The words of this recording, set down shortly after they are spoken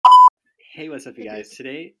Hey, what's up, you guys?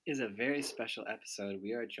 Today is a very special episode.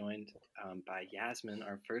 We are joined by Yasmin,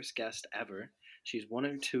 our first guest ever. She's one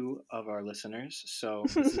or two of our listeners, so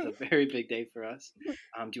this is a very big day for us. Do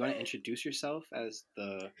you want to introduce yourself as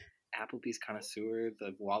the Applebee's connoisseur,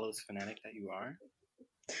 the Wallows fanatic that you are?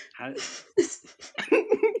 How?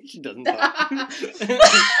 She doesn't talk.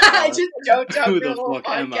 I just don't talk Who for the the whole fuck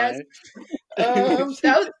am podcast.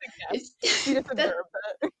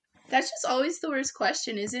 That's just always the worst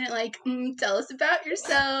question, isn't it? Like, tell us about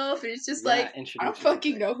yourself. And it's just Yeah, like, I introduce don't yourself.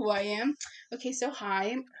 fucking know who I am. Okay, so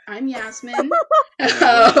hi, I'm Yasmin.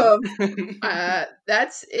 That's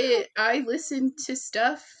it. I listen to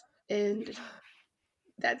stuff, and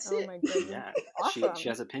that's Oh it. my goodness. Yeah, Awesome. she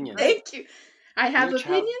has opinions. Thank you. I have You're a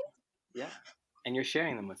child- opinions. Yeah, and you're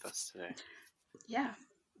sharing them with us today. Yeah.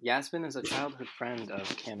 Yasmin is a childhood friend of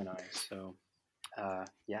Cam and I, so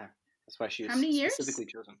yeah, that's why she was How many years? specifically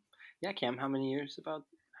chosen. Yeah, Cam, how many years about?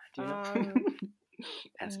 Do you know?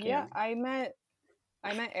 Ask Cam. Yeah, I met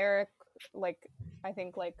Eric I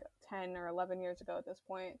think 10 or 11 years ago at this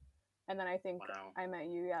point, and then I think Wow. I met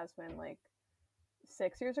you, Yasmin,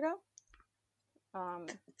 6 years ago.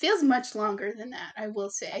 Feels much longer than that, I will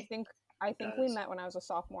say. I think we does. met when I was a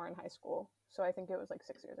sophomore in high school, so I think it was 6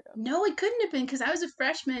 years ago. No, it couldn't have been because I was a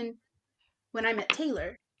freshman when I met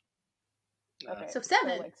Taylor. Okay, So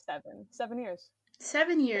 7. 7 years.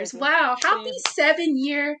 7 years. Crazy. Wow. So Happy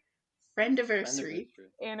 7-year friendiversary.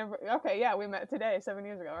 Okay, yeah, we met today 7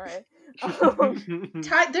 years ago. All right.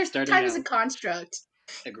 Time is Starting a out. construct.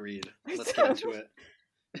 Agreed. Let's get into it.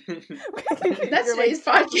 That's You're today's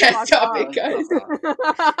fuck podcast topic, off. guys.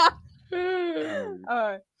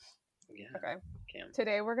 Yeah, Okay. Cam.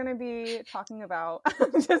 Today we're gonna be talking about.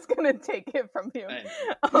 I'm just gonna take it from you.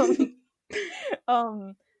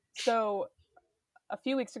 So a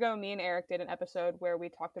few weeks ago, me and Eric did an episode where we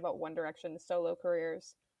talked about One Direction's solo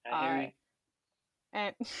careers. Hi,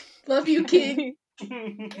 And Love you, King.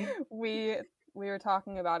 we were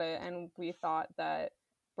talking about it, and we thought that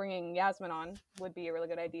bringing Yasmin on would be a really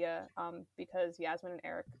good idea, because Yasmin and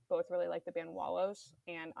Eric both really like the band Wallows,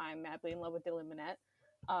 and I'm madly in love with Dylan Minnette.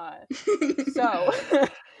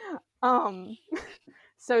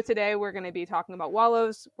 So today we're going to be talking about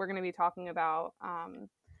Wallows. We're going to be talking about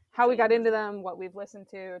how we got into them, what we've listened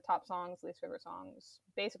to, top songs, least favorite songs.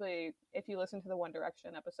 Basically, if you listen to the One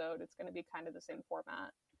Direction episode, it's going to be kind of the same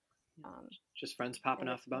format. Just friends popping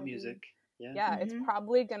off about music. Yeah, it's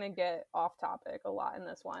probably going to get off topic a lot in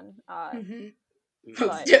this one.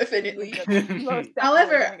 Most definitely.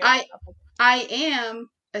 However, I am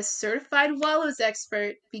a certified Wallows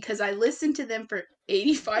expert because I listened to them for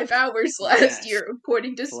 85 hours last year,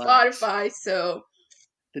 according to Spotify. So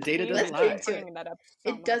the data let's doesn't lie. get to it.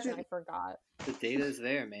 It doesn't. I forgot. The data is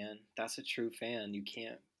there, man. That's a true fan. You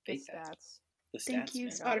can't fake that. The stats. Thank you,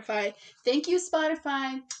 man. Spotify. Thank you,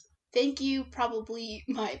 Spotify. Thank you, probably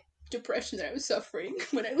my depression that I was suffering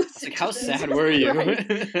when I listened. How sad were you? I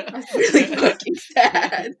was really fucking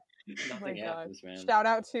sad. Nothing happens, man. Shout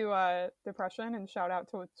out to depression, and shout out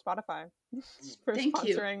to Spotify for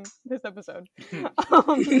sponsoring this episode.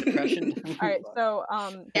 Depression. All right, so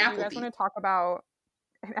do you guys want to talk about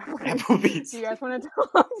Applebee's? Do you guys want to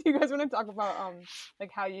talk about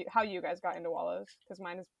how you guys got into Wallows? Because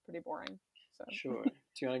mine is pretty boring. So Sure. Do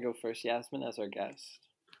you want to go first, Yasmin, as our guest?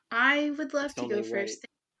 I would love to go first.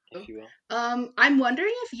 If you will. I'm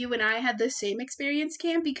wondering if you and I had the same experience,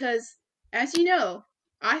 Cam, because as you know,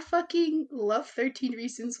 I fucking love 13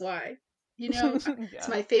 Reasons Why. You know, It's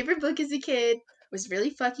my favorite book as a kid. Was really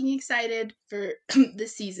fucking excited for the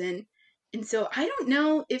season. And so I don't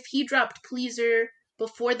know if he dropped Pleaser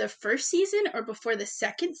before the first season or before the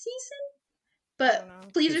second season.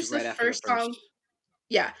 But Pleaser's the first song.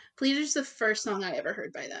 Yeah, Pleaser's the first song I ever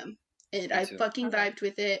heard by them. And I fucking vibed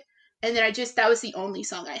with it. And then that was the only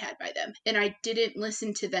song I had by them. And I didn't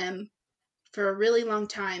listen to them for a really long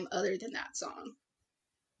time other than that song.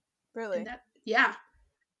 Really? Yeah.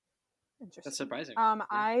 That's surprising.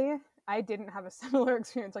 I didn't have a similar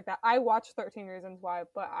experience like that. I watched 13 Reasons Why,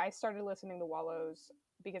 but I started listening to Wallows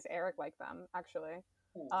because Eric liked them, actually.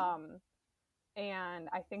 And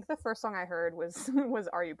I think the first song I heard was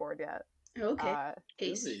Are You Bored Yet? Okay.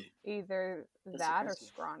 Either that or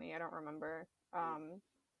Scrawny, I don't remember.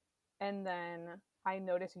 And then I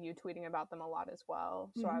noticed you tweeting about them a lot as well.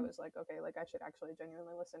 So I was like, okay, I should actually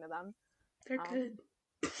genuinely listen to them. They're good.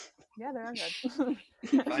 Yeah, they're good.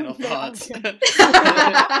 Final thoughts.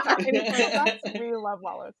 We love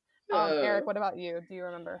Wallows. Eric, what about you? Do you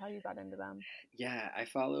remember how you got into them? Yeah, I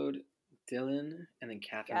followed Dylan and then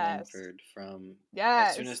Catherine Langford from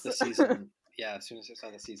as soon as the season. Yeah, as soon as I saw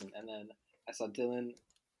the season. And then I saw Dylan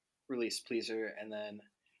release Pleaser, and then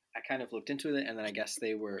I kind of looked into it, and then I guess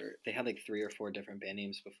they had like 3 or 4 different band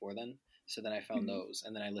names before then. So then I found those,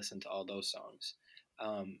 and then I listened to all those songs.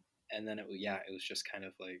 And then it was just kind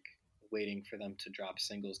of like waiting for them to drop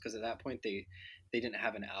singles, because at that point they didn't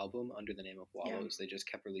have an album under the name of Wallows. They just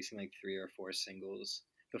kept releasing like 3 or 4 singles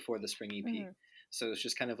before the spring EP. So it was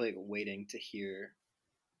just kind of like waiting to hear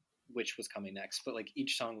which was coming next, but like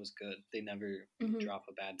each song was good. They never drop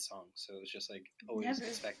a bad song, so it was just like always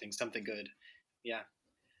expecting something good. Yeah.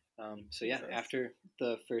 So yeah, after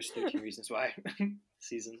the first 13 Reasons Why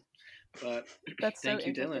season, but that's thank so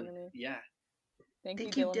you, Dylan. Yeah,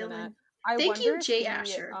 thank you, Dylan. I thank you, Jay he,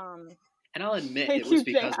 Asher. And I'll admit it was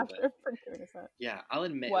because of it. Yeah, I'll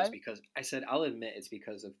admit what? It was because I said I'll admit it's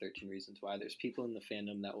because of 13 Reasons Why. There's people in the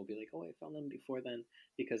fandom that will be like, "Oh, I found them before then,"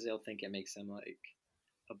 because they'll think it makes them like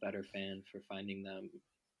a better fan for finding them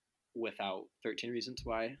without 13 Reasons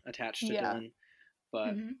Why attached to Dylan.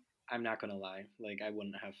 But I'm not gonna lie, like I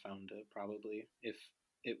wouldn't have found it probably if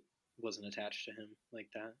it wasn't attached to him like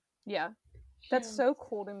that. Yeah, that's so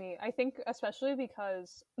cool to me. I think especially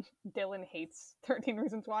because Dylan hates 13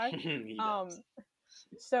 Reasons Why. He does.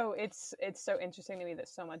 So it's so interesting to me that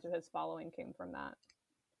so much of his following came from that.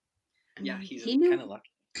 Yeah, he's kind of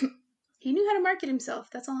lucky. He knew how to market himself.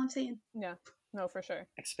 That's all I'm saying. Yeah. No, for sure.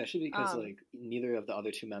 Especially because like neither of the other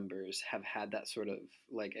 2 members have had that sort of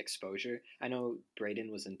like exposure. I know Brayden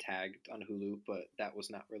was in Tagged on Hulu, but that was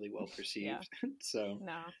not really well perceived. So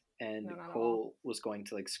and Cole was going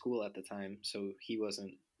to like school at the time, so he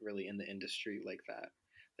wasn't really in the industry like that,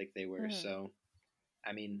 like they were. So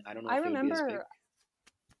I mean, I don't know. If it would be as big.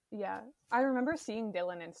 Yeah, I remember seeing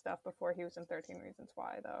Dylan and stuff before he was in 13 Reasons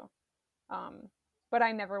Why, though. But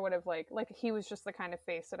I never would have like he was just the kind of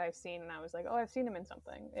face that I've seen, and I was like, oh, I've seen him in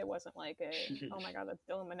something. It wasn't like oh my god, that's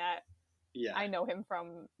Dylan Minnette. Yeah, I know him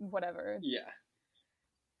from whatever. Yeah,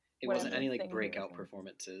 it wasn't any like breakout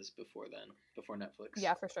performances before Netflix.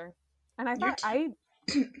 Yeah, for sure. And I thought I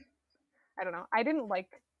don't know. I didn't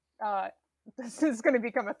like. This is going to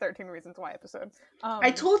become a 13 Reasons Why episode.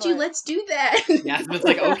 I told you, let's do that. Yasmin's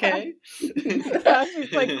like, okay.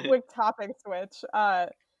 She's like, quick topic switch.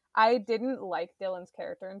 I didn't like Dylan's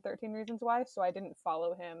character in 13 Reasons Why, so I didn't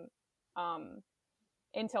follow him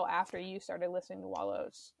until after you started listening to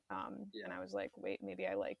Wallows. And I was like, wait, maybe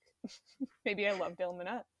I love Dylan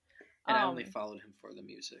Minnette. And I only followed him for the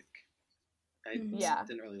music. I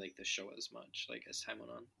didn't really like the show as much, like as time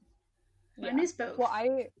went on. Mine is both. Well,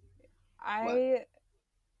 I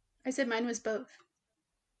said mine was both.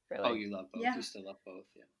 Really? Oh, you love both. Yeah. You still love both,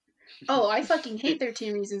 yeah. Oh, I fucking hate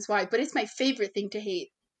 13 Reasons Why, but it's my favorite thing to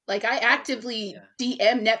hate. Like, I actively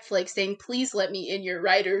DM Netflix saying, please let me in your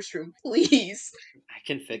writer's room, please. I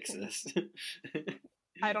can fix this.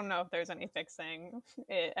 I don't know if there's any fixing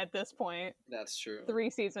it at this point. That's true. 3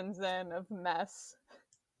 seasons in of mess.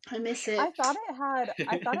 I miss it. I thought it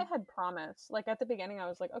had promise. Like, at the beginning, I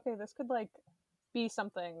was like, okay, this could, like, be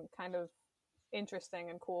something kind of interesting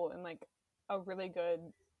and cool and, like, a really good,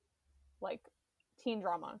 like, teen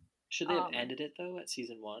drama. Should they have ended it, though, at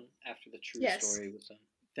season 1 after the true story was done?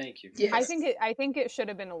 Thank you. Yes. I think it should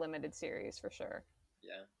have been a limited series for sure.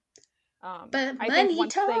 Yeah. But I think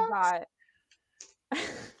once they got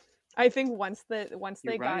I think once they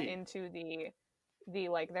got into the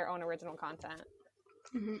like their own original content,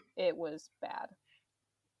 it was bad.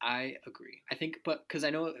 I agree. I think, but because I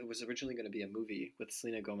know it was originally going to be a movie with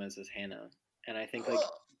Selena Gomez as Hannah, and I think like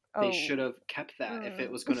they should have kept that if it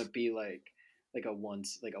was going to be like a one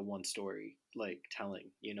story like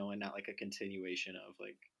telling, you know, and not like a continuation of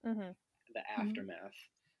like the aftermath.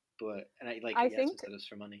 But and I think it was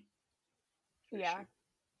for money. Yeah. Sure.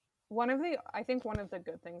 One of the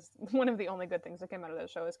only good things that came out of that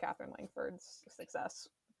show is Catherine Langford's success.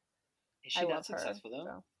 Is she that successful though?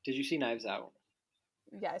 So. Did you see Knives Out?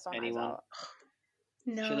 Yeah, I saw Knives Out.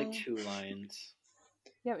 No. She had like 2 lines.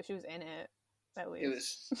 Yeah, but she was in it, at least. It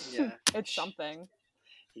was, it's something.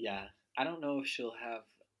 Yeah. I don't know if she'll have,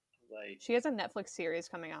 like... She has a Netflix series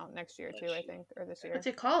coming out next year, too, I think, or this year. What's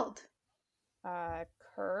it called?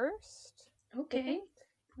 Cursed? Okay.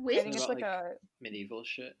 I think it's like a... medieval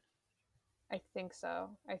shit? I think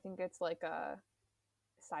so. I think it's like a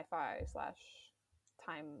sci-fi /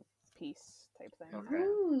 time piece type thing. Okay.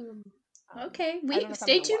 Ooh. Okay.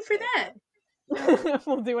 Stay tuned for that.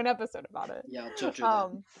 We'll do an episode about it. Yeah, I'll judge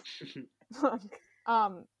you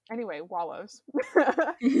Anyway, Wallows.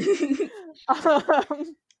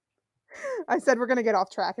 I said we're gonna get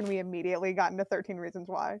off track, and we immediately got into 13 Reasons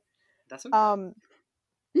Why. That's okay.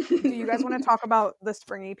 Do you guys want to talk about the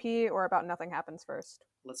spring EP or about Nothing Happens first?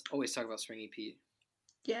 Let's always talk about spring EP.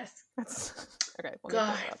 Yes. Okay.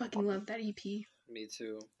 God, I fucking love that EP. Me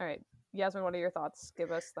too. All right. Yasmin, what are your thoughts?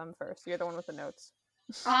 Give us them first. You're the one with the notes.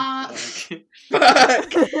 Fuck.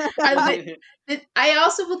 I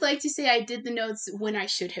also would like to say I did the notes when I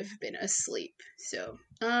should have been asleep. So,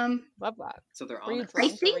 love that. So they're Were you on it.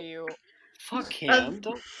 drunk or were you? Fuck him!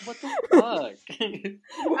 Don't. What the fuck? I'm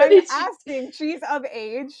asking. She's of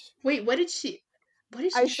age. Wait, what did she?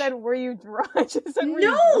 I said, were you drunk? I just said, were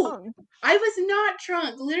No! you drunk? I was not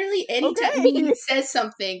drunk. Literally, anytime he says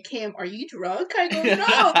something, Cam, are you drunk? I go,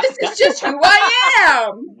 no, this is just who I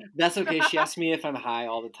am. That's okay. She asked me if I'm high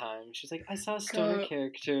all the time. She's like, I saw a stoner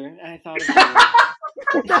character, and I thought of you.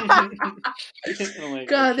 I'm like,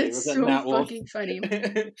 God, okay, that's so fucking funny.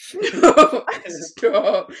 No,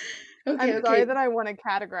 stop. Okay, I'm sorry that I want to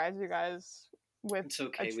categorize you guys with it's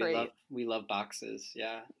okay. a trait. We love boxes.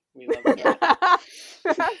 Yeah. We love that.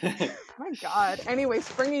 Oh my god. Anyway,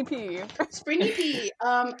 Springy P. Springy P.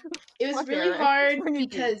 It was really hard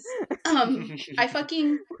because I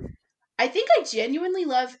think I genuinely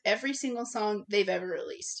love every single song they've ever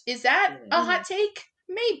released. Is that a hot take?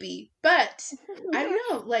 Maybe, but I don't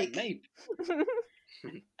know. Like, maybe.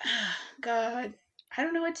 God, I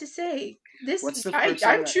don't know what to say. This What's the I'm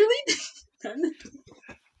truly.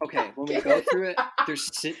 Okay, when we go through it,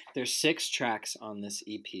 there's 6 tracks on this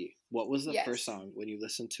EP. What was the first song when you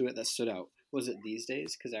listened to it that stood out? Was it These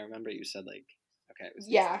Days? Because I remember you said like, okay, it was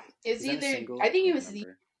it's either. I think it was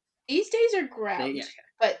These Days or Ground,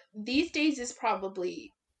 but These Days is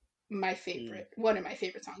probably my favorite, one of my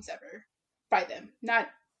favorite songs ever by them. Not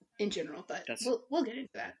in general, but we'll get into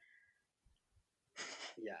that.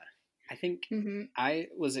 Yeah, I think I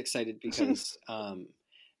was excited because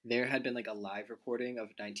there had been like a live recording of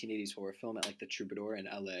 1980s horror film at like the Troubadour in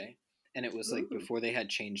LA, and it was like before they had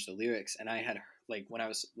changed the lyrics, and I had like when I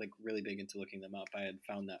was like really big into looking them up, I had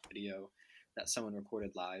found that video that someone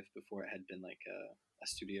recorded live before it had been like a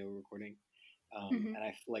studio recording, and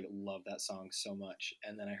I like loved that song so much.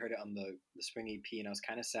 And then I heard it on the Spring EP, and I was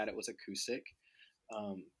kind of sad it was acoustic,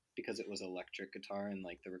 because it was electric guitar in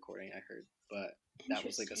like the recording I heard, but that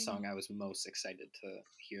was like a song I was most excited to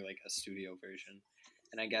hear like a studio version.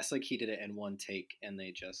 And I guess like he did it in one take and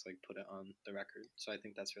they just like put it on the record. So I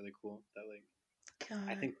think that's really cool that like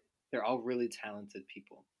I think they're all really talented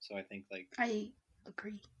people. So I think like I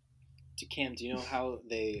agree. Cam, do you know how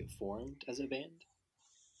they formed as a band?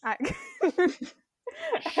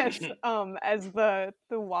 As the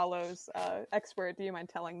Wallows expert, do you mind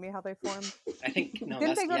telling me how they formed? I think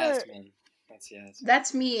that's Yasmin. That's Yasmin.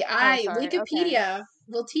 That's me. Wikipedia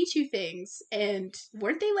will teach you things. And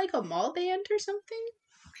weren't they like a mall band or something?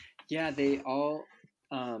 Yeah, they all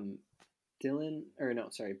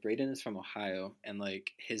Braden is from Ohio, and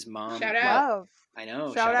like his mom. Shout out! I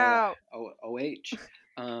know. Shout out! OH.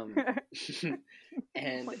 And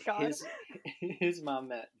his mom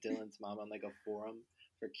met Dylan's mom on like a forum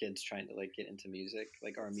for kids trying to like get into music,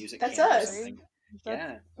 like our music. That's us.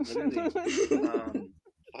 Yeah, literally.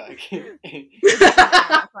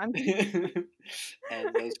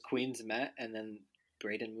 And those queens met, and then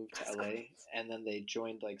Braden moved to LA, and then they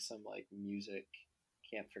joined like some like music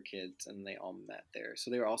camp for kids, and they all met there. So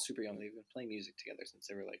they were all super young. They've been playing music together since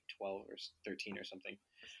they were like 12 or 13 or something.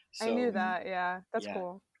 So, I knew that. Yeah, that's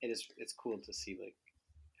cool. It's cool to see like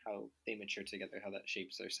how they mature together, how that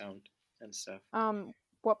shapes their sound and stuff.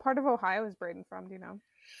 What part of Ohio is Braden from? Do you know?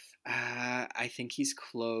 I think he's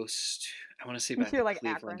close to, I want to say by the like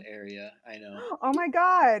Cleveland area. I know. Oh my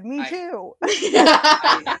god, me too.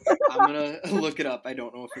 I'm gonna look it up. I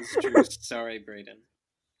don't know if it's true. Sorry, Braden.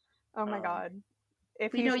 Oh my god.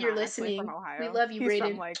 If we know you're listening, from Ohio, we love you,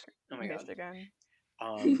 Braden. From, like, oh my Michigan.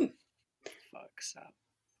 God. Fuck, stop.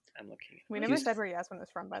 I'm looking. We never said where Yasmin was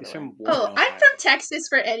from, by the way. I'm from Texas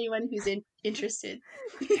for anyone who's interested.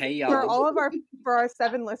 Hey, y'all. For our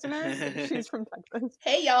 7 listeners, she's from Texas.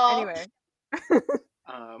 Hey, y'all. Anyway.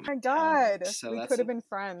 Oh my god. So we could have been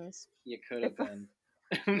friends. You could have been.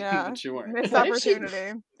 Yeah. But you weren't. Missed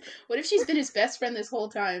opportunity. What if she's been his best friend this whole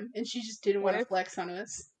time and she just didn't want to flex on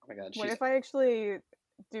us? Oh my god. What if I actually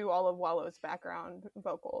do all of Wallow's background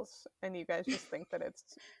vocals and you guys just think that it's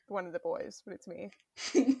one of the boys, but it's me?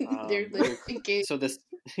 They're thinking. So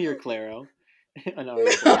you're Claro. I'm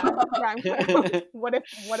Claro. What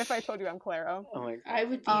if I told you I'm Claro? Oh my god. I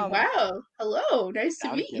would be wow. Hello, nice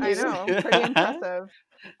to meet you. I know, pretty impressive.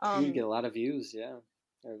 You'd get a lot of views, yeah.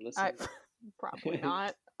 Or listen. Probably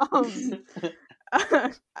not.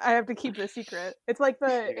 I have to keep the secret. It's like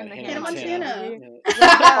in the Hannah Montana.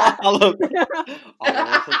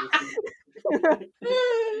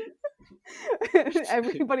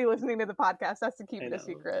 Everybody listening to the podcast has to keep it a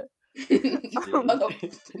secret. Anyway, oh my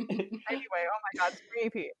god, it's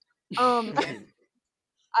creepy.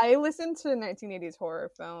 I listened to 1980s horror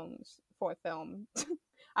films for film.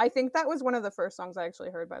 I think that was one of the first songs I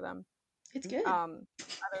actually heard by them. It's good. Other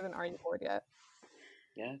than Are You Bored Yet?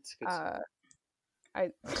 Yeah, it's a good song.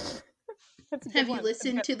 That's a good Have you one.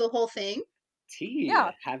 listened to the whole thing? T.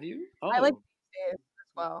 Yeah. Have you? Oh. I like Days as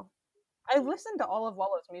well. I've listened to all of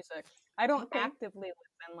Wallow's music. I don't actively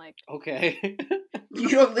listen like. Okay. You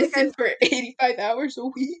don't listen for 85 hours a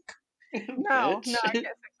week? No, I guess it's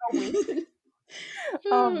a week.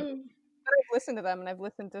 But I've listened to them, and I've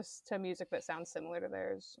listened to music that sounds similar to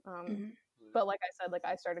theirs. But like I said, like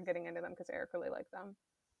I started getting into them because Eric really liked them.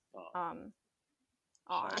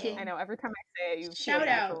 I know every time I say it, you shout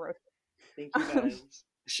out. Thank you guys.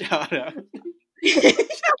 Shout out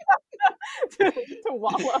to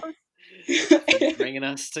Wallows. Bringing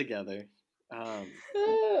us together. Shout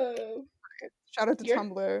out to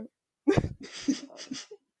Tumblr.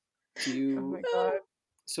 Do you? Oh my god.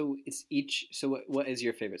 So it's each. So what is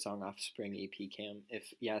your favorite song off Spring EP, Cam?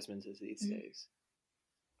 If Yasmin's is these days.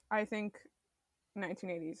 I think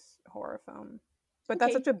 1980s horror film, but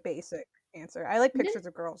that's such a basic answer. I like Pictures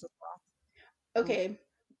of Girls as well. Okay,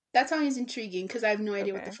 that song is intriguing because I have no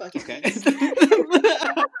idea what the fuck it is.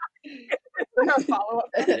 Follow up.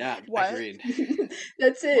 Yeah, what? Agreed.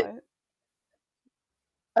 That's it. What?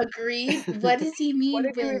 Agreed. What does he mean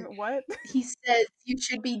what? He says you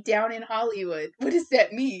should be down in Hollywood? What does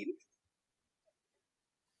that mean?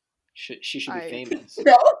 She should be famous.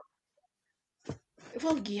 No.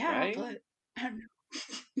 Well, yeah, right? but I don't know.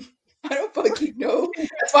 I don't fucking know.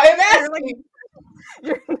 That's why I'm asking.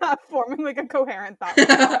 You're not forming like a coherent thought.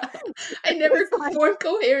 I never form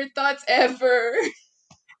coherent thoughts ever.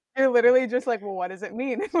 You're literally just like, well, what does it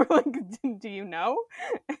mean? We're like, do you know?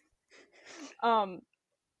 Weren't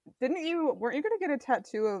you gonna get a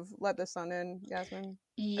tattoo of Let the Sun In, Yasmin?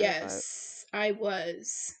 Yes, I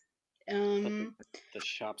was. The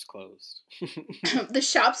shop's closed. The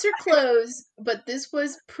shops are closed, but this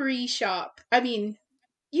was pre-shop. I mean,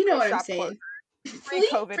 you know what I'm saying.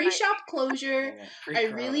 Pre-shop closure. I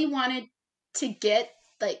really wanted to get,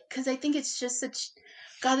 like, because I think it's just such...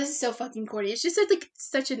 God, this is so fucking corny. It's just like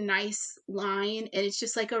such a nice line, and it's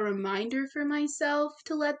just like a reminder for myself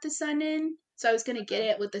to let the sun in. So I was gonna get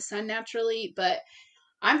it with the sun naturally, but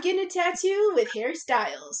I'm getting a tattoo with Harry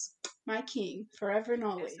Styles, my king, forever and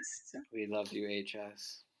always. So. We love you,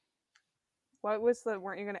 HS. What was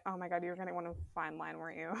weren't you gonna? Oh my god, you were gonna want a fine line,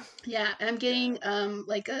 weren't you? Yeah, I'm getting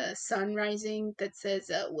like a sun rising that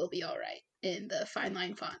says "We'll be all right" in the fine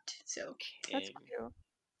line font. So that's cute.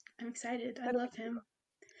 I'm excited. I love him.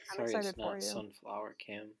 I'm excited it's not for you. Sunflower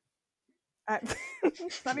Cam.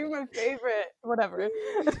 It's not even my favorite. Whatever.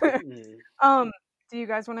 Do you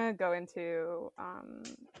guys want to go into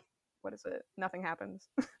what is it? Nothing Happens.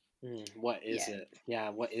 What is it? Yeah,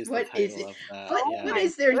 what is the title of that? What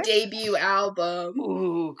is their debut album?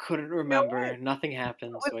 Ooh, couldn't remember. Nothing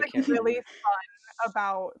Happens. What was like really fun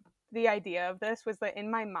about the idea of this was that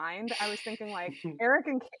in my mind I was thinking like Eric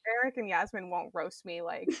and Yasmin won't roast me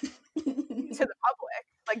like to the public.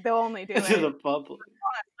 Like they'll only do it to the public.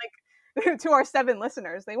 Like to our 7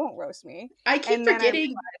 listeners, they won't roast me. I keep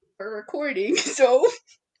forgetting we're recording, so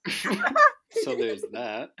so there's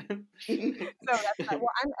that. So that's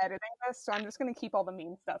well, I'm editing this, so I'm just gonna keep all the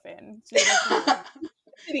mean stuff in. So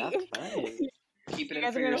that's fine. Keep it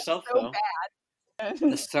in for yourself, though. Bad.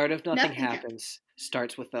 The start of Nothing Happens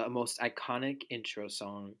starts with the most iconic intro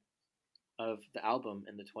song of the album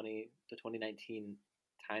in the 2019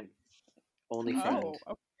 time. Only Friend.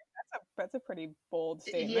 Okay. That's a pretty bold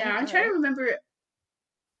statement. Yeah, I'm trying to remember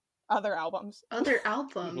other albums. Literally,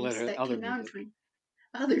 that came out in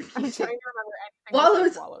other music. I'm trying to remember anything.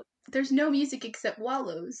 Wallows. There's no music except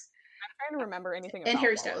Wallows. I'm trying to remember anything and about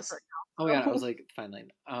Harry Styles. Right now. Oh yeah, I was like, fine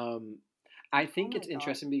line. I think it's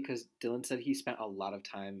interesting because Dylan said he spent a lot of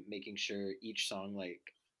time making sure each song like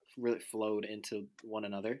really flowed into one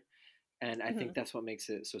another. And I think that's what makes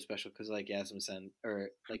it so special because like Yasmin said,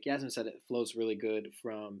 it flows really good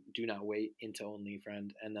from Do Not Wait into Only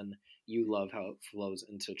Friend. And then you love how it flows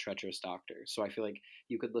into Treacherous Doctor. So I feel like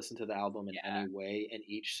you could listen to the album in any way and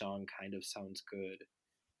each song kind of sounds good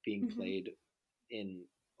being played in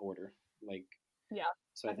order. Like, yeah,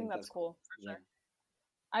 so I think that's cool. For sure. Yeah.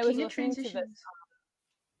 I was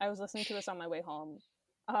listening to this on my way home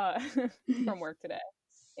from work today.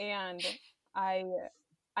 And I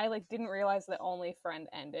like didn't realize that Only Friend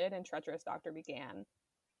ended and Treacherous Doctor began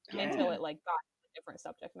until it like got a different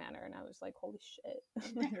subject matter, and I was like, "Holy shit!"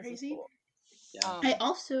 Isn't that crazy? Cool. Yeah. I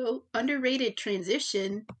also underrated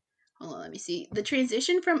transition. Hold on, let me see the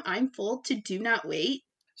transition from I'm Full to Do Not Wait.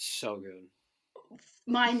 So good.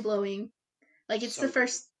 Mind blowing. Like it's so the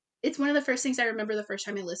first it's one of the first things I remember the first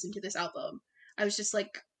time I listened to this album. I was just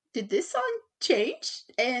like, did this song change?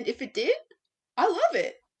 And if it did, I love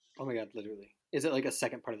it. Oh my god, literally. Is it like a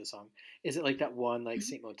second part of the song? Is it like that one like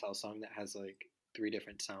Saint Motel song that has like 3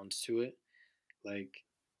 different sounds to it? Like,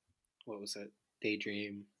 what was it?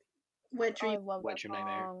 Daydream. Wet Dream. I love Wet that Dream song.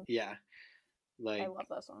 Nightmare. Yeah. Like, I love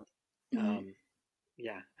that song.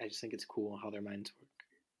 yeah, I just think it's cool how their minds work.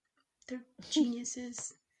 They're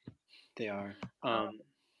geniuses. They are.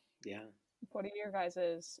 Yeah. What are your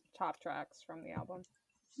guys' top tracks from the album?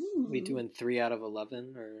 We doing 3 out of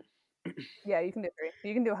 11 or? Yeah, you can do 3.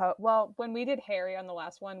 You can do well. When we did Harry on the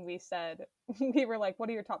last one, we said we were like, "What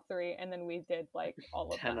are your top 3?" And then we did like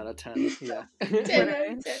all of 10 them. out of 10. Yeah. 10 out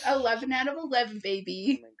of 10. 11 out of 11,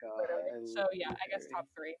 baby. Oh my god. So yeah, I guess top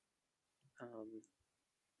 3.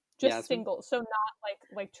 Just yeah, singles, so not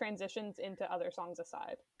like transitions into other songs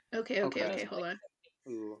aside. Okay, hold on.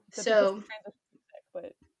 Ooh.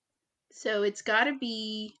 So it's gotta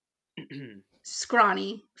be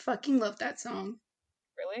Scrawny. Fucking love that song.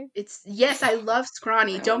 Really? Yes, I love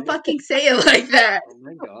Scrawny. Don't fucking say it like that. Oh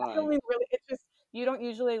my god. It's just you don't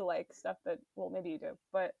usually like stuff that, well, maybe you do,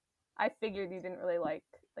 but I figured you didn't really like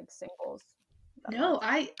singles. No,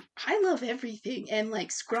 I love everything, and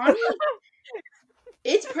like Scrawny,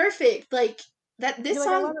 it's perfect. Like that. This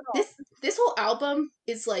song, this whole album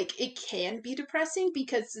is like, it can be depressing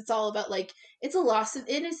because it's all about like, it's a loss of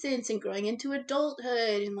innocence and growing into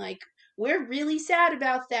adulthood, and like we're really sad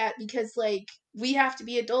about that because like we have to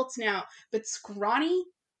be adults now. But Scrawny,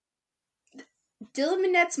 Dylan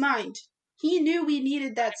Minnette's mind. He knew we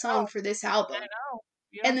needed that song for this album. I know.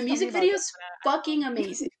 And the music video is fucking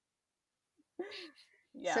amazing.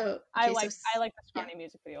 Yeah. So, I like the Scrawny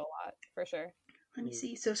music video a lot, for sure. Let me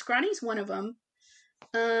see. So Scrawny's one of them.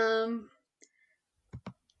 I'm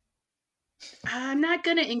not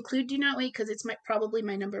gonna include Do Not Wait because it's probably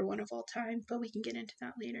my number 1 of all time, but we can get into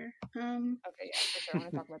that later. Okay, yeah, for sure. I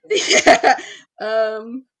want to talk about this.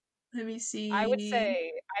 Let me see. I would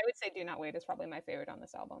say Do Not Wait is probably my favorite on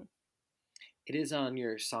this album. It is on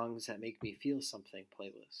your Songs That Make Me Feel Something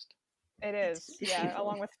playlist. It is, yeah,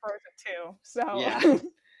 along with Frozen 2. So yeah.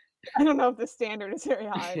 I don't know if the standard is very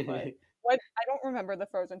high, but I don't remember the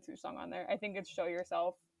Frozen 2 song on there. I think it's Show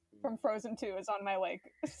Yourself from Frozen 2 is on my like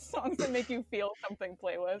Songs That Make You Feel Something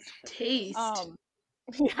playlist. Taste.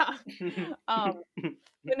 Yeah.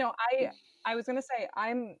 But no, I was gonna say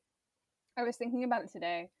I was thinking about it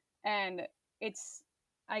today, and it's,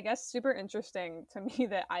 I guess, super interesting to me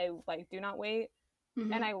that I like Do Not Wait,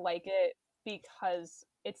 and I like it because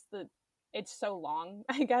it's so long,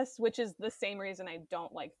 I guess, which is the same reason I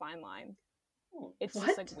don't like Fine Line. It's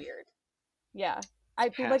just like weird. Yeah. I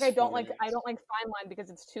feel like I don't like Fine Line because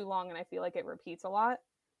it's too long and I feel like it repeats a lot.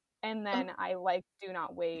 And then I like Do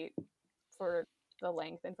Not Wait for the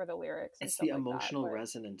length and for the lyrics. It's the emotional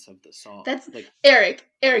resonance of the song. That's like, Eric,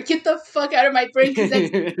 get the fuck out of my brain because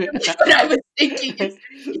that's what I was thinking. And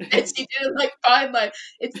she didn't like Fine Line.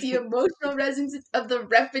 It's the emotional resonance of the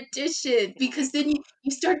repetition because then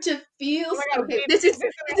you start to feel. Okay, this is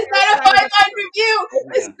not a Fine Line review.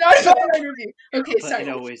 This is not a Fine Line review. Okay, sorry. It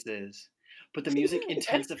always is. But the music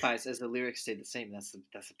intensifies as the lyrics stay the same. That's the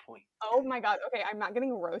point. Oh my god. Okay, I'm not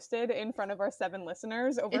getting roasted in front of our 7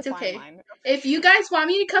 listeners over it's Fine Line. Okay. If you guys want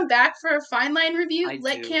me to come back for a Fine Line review,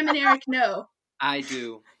 let Cam and Eric know. I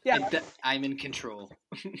do. Yeah. I'm in control.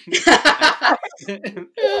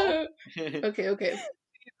 Okay.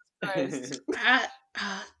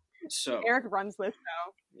 So Eric runs this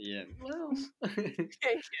now. Yeah. Well.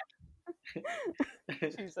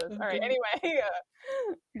 Jesus. All right. Anyway,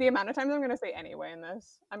 the amount of times I'm going to say anyway in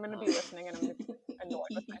this, I'm going to be listening and I'm going to be annoyed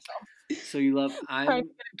with myself. So you love Do Not. Oh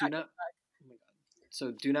my god.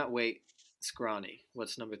 So Do Not Wait, Scrawny.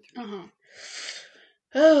 What's number 3?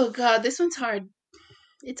 Oh god, this one's hard.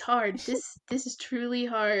 It's hard. This is truly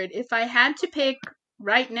hard. If I had to pick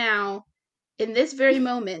right now, in this very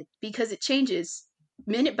moment, because it changes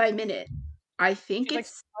minute by minute, I think She's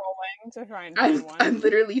it's like scrolling to find one. I'm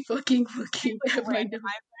literally fucking looking at my number.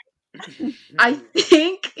 I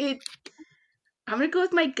think I'm gonna go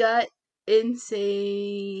with my gut and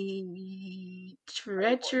say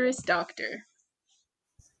Treacherous Doctor.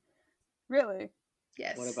 Really?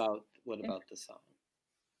 Yes. What about the song?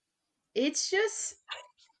 It's just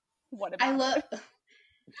what about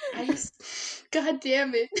I just, god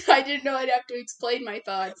damn it, I didn't know I'd have to explain my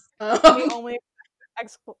thoughts. The only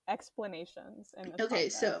explanations in this okay,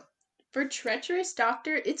 podcast. so for Treacherous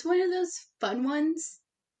Doctor, it's one of those fun ones.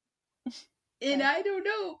 And I don't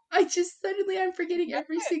know. I'm forgetting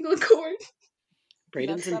every single chord.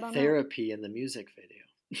 Brayden's in therapy in the music video.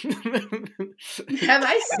 Have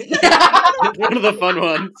I seen? One of the fun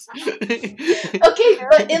ones. Okay,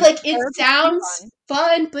 but it sounds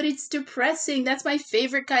fun, but it's depressing. That's my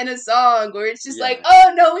favorite kind of song, where it's just like,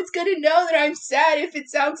 oh no, it's gonna know that I'm sad if it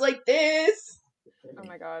sounds like this. Oh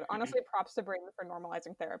my god. Honestly, props to Brayden for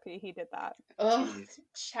normalizing therapy. He did that. Oh,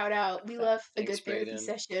 shout out. We love a good therapy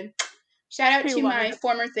session. Shout out to my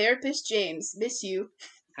former therapist, James. Miss you.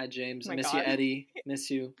 Hi, James. Miss you, Eddie. Miss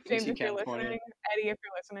you. James, if you're listening. Eddie, if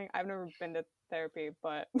you're listening. I've never been to therapy,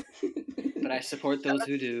 but... But I support those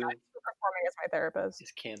who do. I'm performing as my therapist.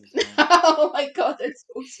 It's Cam's Oh my god, that's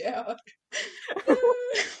so sad.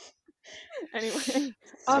 Anyway, is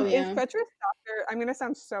Treacherous Doctor... I'm gonna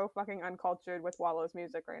sound so fucking uncultured with Wallow's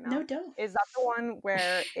music right now. No, don't. Is that the one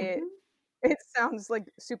where it sounds like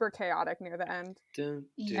super chaotic near the end, and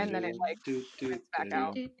then it like gets back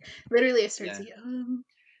out? Literally, it starts.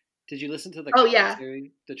 Did you listen to the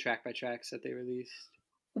the track by tracks that they released?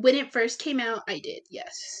 When it first came out, I did,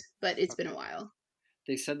 yes, but it's been a while.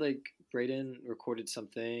 They said like Brayden recorded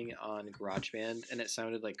something on GarageBand and it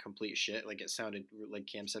sounded like complete shit. Like it sounded, like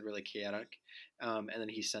Cam said, really chaotic. And then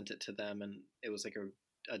he sent it to them and it was like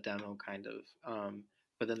a demo kind of.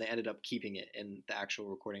 But then they ended up keeping it in the actual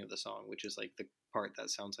recording of the song, which is like the part that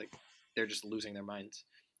sounds like they're just losing their minds.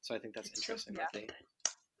 So I think that's interesting.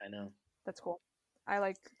 I know. That's cool. I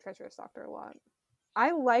like Treacherous Doctor a lot.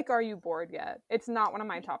 I like Are You Bored Yet? It's not one of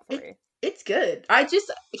my top 3. It's good.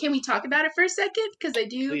 Can we talk about it for a second? Because I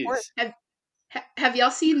do. Please. Have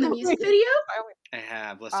y'all seen the music video? I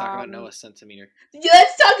have. Let's talk about Noah Centimere.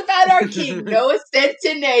 Let's talk about our king, Noah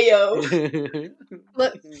Centineo.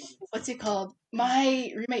 Look, what's it called?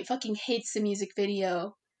 My roommate fucking hates the music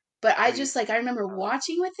video, but I just I remember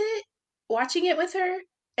watching it with her,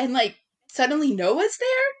 and like suddenly Noah's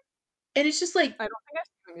there, and it's just like I don't think I've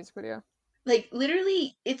seen the music video. Like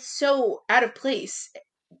literally, it's so out of place.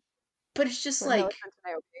 But it's just like...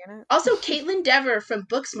 Also, Caitlin Dever from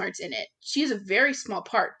Booksmart's in it. She has a very small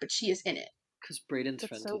part, but she is in it. Because Brayden's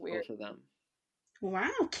friends with both of them.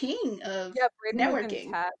 Wow, king of Brayden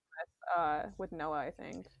networking. With Noah, I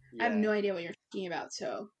think. Yeah. I have no idea what you're talking about,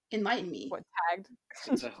 so enlighten me. What, Tagged?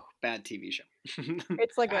 It's a bad TV show.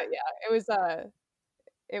 It's like it was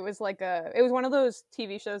one of those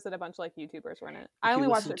TV shows that a bunch of like YouTubers were in it. I only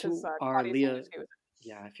watched it because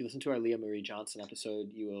Yeah, if you listen to our Leah Marie Johnson episode,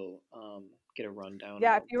 you will get a rundown.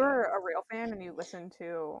 Yeah, if you were a real fan and you listened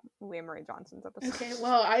to Leah Marie Johnson's episode. Okay,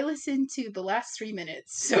 well, I listened to the last 3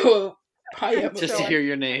 minutes, so I am just to hear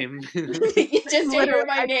your name. Just to hear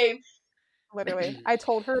my name. Literally, I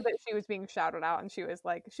told her that she was being shouted out, and she was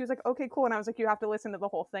like, okay, cool. And I was like, you have to listen to the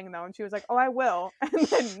whole thing, though. And she was like, oh, I will. And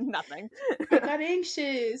then nothing. I got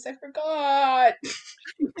anxious. I forgot.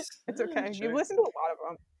 It's okay. Sure. You've listened to a lot of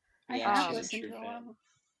them. I have listened to a lot of them.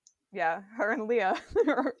 Yeah, her and Leah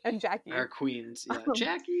and Jackie. Our queens. Yeah.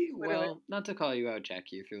 Jackie, well, not to call you out,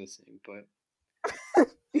 Jackie, if you're listening, but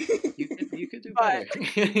you could do better.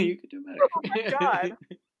 You could do better. Oh my god.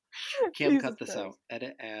 Cam, cut this out.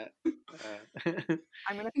 Edit at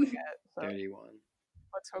I'm gonna forget. So 31.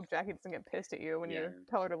 Let's hope Jackie doesn't get pissed at you when you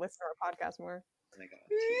tell her to listen to our podcast more. Oh my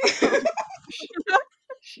god.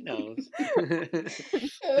 She knows.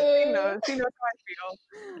 She knows how I feel.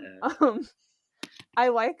 Yeah.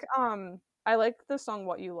 I like the song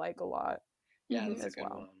 "What You Like" a lot. Yeah, that's as a good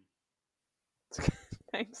one.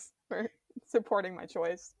 Thanks for supporting my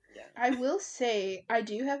choice. Yeah. I will say I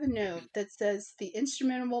do have a note that says the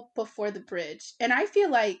instrumental before the bridge, and I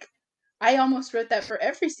feel like I almost wrote that for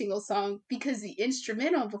every single song because the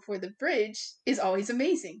instrumental before the bridge is always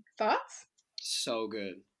amazing. Thoughts? So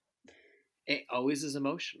good. It always is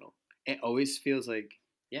emotional. It always feels like,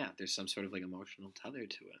 there's some sort of like emotional tether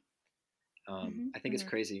to it. I think it's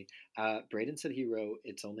crazy. Brayden said he wrote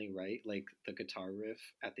It's Only Right, like the guitar riff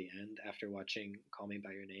at the end after watching Call Me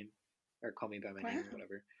By Your Name, or Call Me By My Name or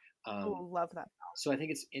whatever. Love that song. So I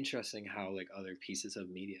think it's interesting how like other pieces of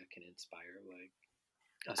media can inspire like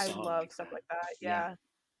a song. I love stuff like that. Yeah.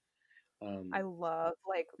 I love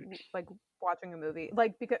like watching a movie,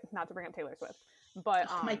 like, because not to bring up Taylor Swift, but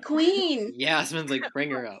my queen. Yasmin's like,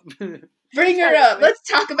 bring her up. Bring her up. Let's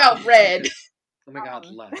talk about Red. Oh my god,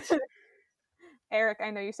 let's. Eric,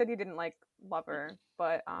 I know you said you didn't like Lover,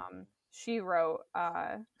 but she wrote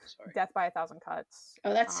Death by a Thousand Cuts.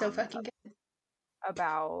 Oh, that's so fucking good.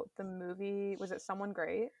 About the movie, was it Someone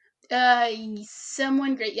Great?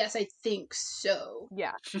 Someone Great. Yes, I think so.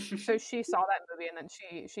 Yeah. So she saw that movie and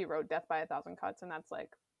then she wrote Death by a Thousand Cuts, and that's like,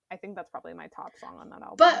 I think that's probably my top song on that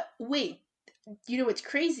album. But wait, you know what's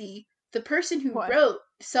crazy? The person who wrote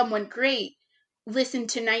Someone Great listened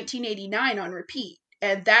to 1989 on repeat,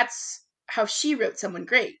 and that's how she wrote Someone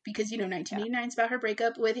Great, because 1989 is about her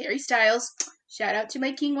breakup with Harry Styles. Shout out to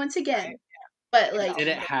my king once again. Right. But like, Did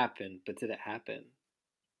it happen?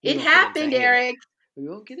 it happened, Eric. We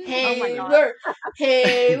won't get into Oh my it. God.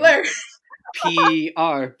 Haylor.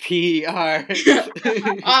 PR.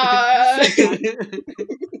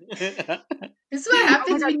 This is what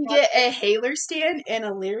happens when you get a Haylor stan and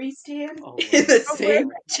a Larry stan Oh in the my same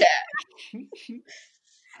God. chat.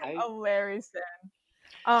 Hilarious.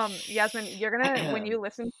 Yasmin, you're gonna when you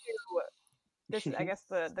listen to this, I guess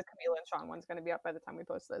the Camila and Sean one's gonna be up by the time we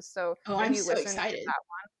post this. So when I'm you so listen excited. to that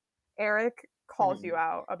one, Eric calls you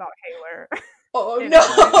out about Haylor. Oh in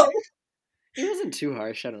no! He wasn't too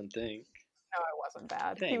harsh, I don't think. No, it wasn't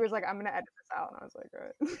bad. He Thank was like, "I'm gonna edit this out," and I was like,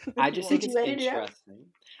 "Right." I just think Did it's you edit it out? interesting.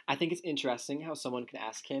 I think it's interesting how someone can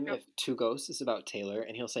ask him if Two Ghosts is about Taylor,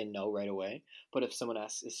 and he'll say no right away. But if someone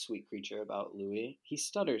asks is Sweet Creature about Louis, he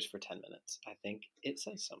stutters for 10 minutes. I think it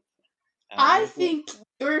says something. I think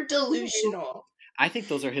you're delusional. I think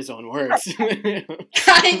those are his own words.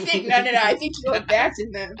 I think no. I think you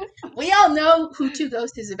abandoned them. We all know who Two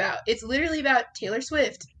Ghosts is about. It's literally about Taylor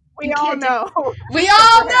Swift. We all know. We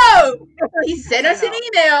all know. He sent us an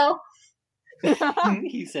email.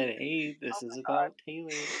 He said, "Hey, this is about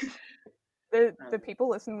Taylor." The people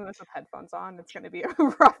listening to this with headphones on, it's going to be a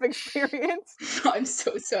rough experience. I'm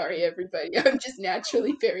so sorry, everybody. I'm just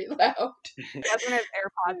naturally very loud. She doesn't have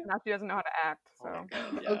AirPods, now she doesn't know how to act. So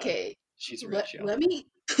Yeah. Okay, She's rich. let me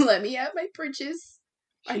have my purchase.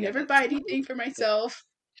 I never buy anything for myself.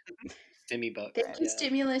 Stimmy bucks. Thank you,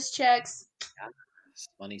 stimulus checks.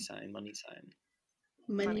 Money sign.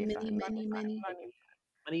 Money.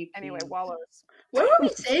 Anyway, Wallows. What were we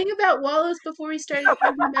saying about Wallows before we started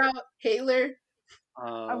talking about Haylor?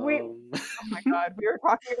 Oh my God, we were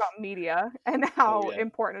talking about media and how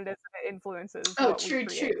important it is that it influences. Oh, what true. we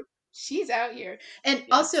create. She's out here, and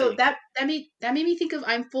also that made me think of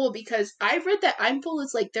I'm Full, because I've read that I'm Full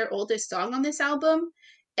is like their oldest song on this album,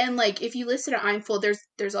 and like if you listen to I'm Full,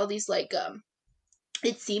 there's all these like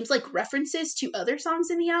it seems like references to other songs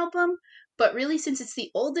in the album, but really since it's the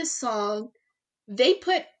oldest song, they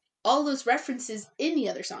put all those references in the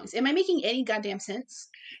other songs. Am I making any goddamn sense?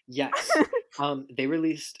 Yes. They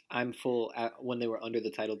released I'm Full when they were under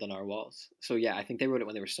the title The Narwhals. So yeah, I think they wrote it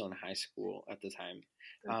when they were still in high school at the time.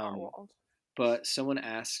 But someone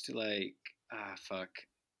asked like,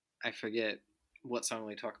 I forget what song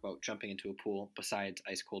we talk about jumping into a pool besides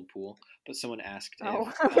Ice Cold Pool. But someone asked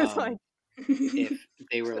if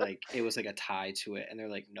they were like, it was like a tie to it, and they're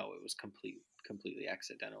like, no, it was completely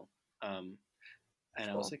accidental. And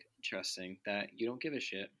I was like, interesting that you don't give a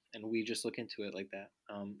shit, and we just look into it like that.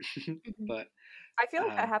 But I feel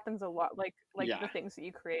like that happens a lot. Like the things that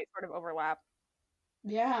you create sort of overlap.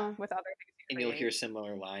 Yeah. With other things you create. And you'll hear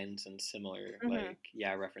similar lines and similar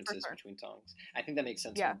references between songs. I think that makes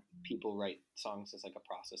sense when people write songs as like a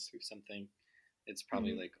process through something. It's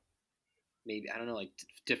probably like maybe, I don't know, like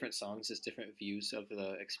different songs as different views of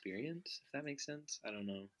the experience, if that makes sense. I don't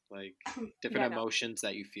know, like different emotions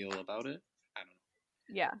that you feel about it. I don't know.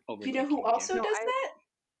 Yeah. You know who also does that?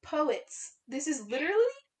 Poets. This is literally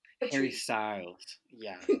Harry Styles.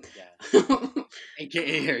 Yeah.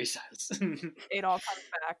 AKA Harry Styles. It all comes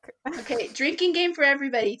back. Okay, drinking game for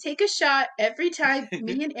everybody. Take a shot every time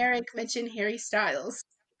me and Eric mention Harry Styles.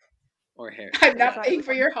 Or Harry. I'm not paying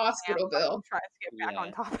for your hospital bill. Try to get back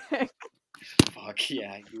on topic. Fuck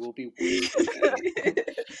yeah, you will be. Jesus.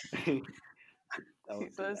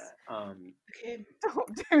 Okay.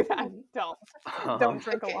 Don't do that. Don't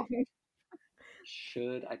drink along.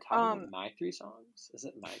 Should I talk about my 3 songs? Is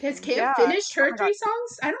it my? Has Cam finished her 3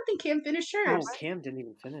 songs? I don't think Cam finished hers. Oh, Cam didn't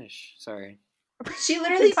even finish. Sorry. She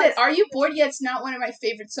literally said, "Are you bored yet? It's not one of my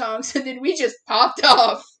favorite songs," and then we just popped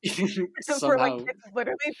off. For like, it's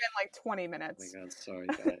literally been like 20 minutes. Oh my god, sorry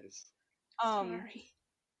guys. Sorry.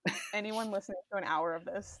 Anyone listening to an hour of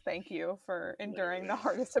this, thank you for enduring the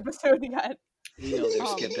hardest episode yet. You know they're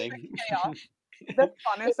skipping. The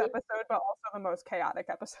funnest episode, but also the most chaotic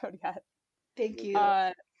episode yet. Thank you.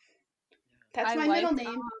 That's my middle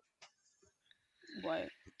name. What?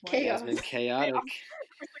 Chaos. Jasmine Chaotic.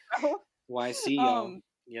 YC, y'all.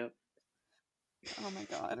 Yep. Oh my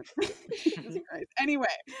god. Jesus Christ. Anyway,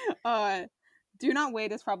 Do Not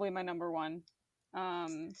Wait is probably my number 1.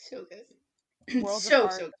 So good. Worlds so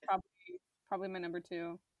Apart good. Probably my number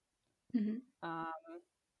 2.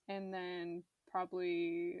 And then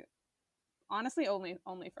probably, honestly, only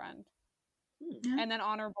Friend. Yeah. And then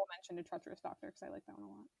honorable mention to Treacherous Doctor, because I like that one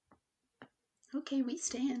a lot. Okay, we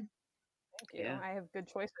stand. Thank you. Yeah. I have good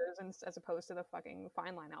choices as opposed to the fucking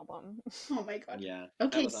Fine Line album. Oh my god. Yeah.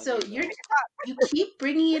 Okay, so you keep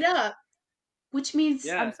bringing it up, which means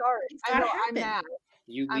Yeah. I'm sorry. it's I gotta know. I'm happen. mad.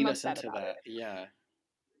 You I'm lead us upset into about that. it. Yeah.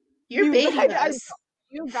 You're You baiting guys- us.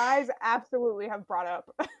 You guys absolutely have brought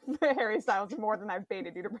up Harry Styles more than I've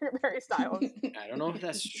baited you to bring up Harry Styles. I don't know if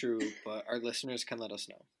that's true, but our listeners can let us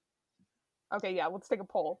know. Okay, yeah, let's take a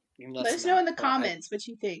poll. You can Let us know in the comments what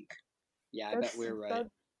you think. I bet we're right.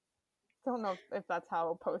 Don't know if that's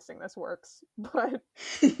how posting this works, but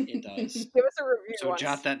It does. give us a review So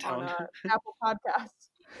jot that on down. Apple Podcasts.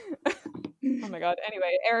 Oh my god.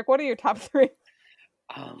 Anyway, Eric, what are your top 3?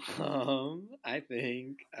 I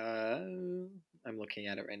think I'm looking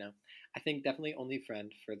at it right now. I think definitely Only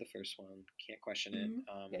Friend for the first one. Can't question it.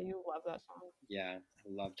 Yeah, you love that song. Yeah, I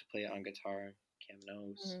love to play it on guitar. Cam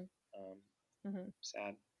knows.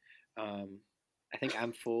 Sad. I think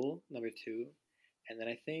I'm Full, number 2. And then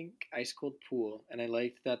I think Ice Cold Pool. And I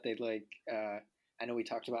liked that they I know we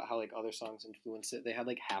talked about how like other songs influenced it. They had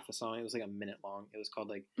like half a song. It was like a minute long. It was called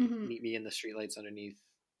like Meet Me in the Streetlights Underneath,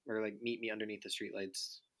 or like Meet Me Underneath the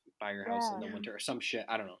Streetlights by Your House in the Winter, or some shit.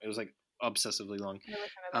 I don't know. It was like obsessively long.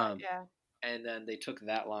 Yeah. And then they took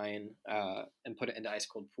that line and put it into Ice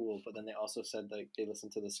Cold Pool. But then they also said like they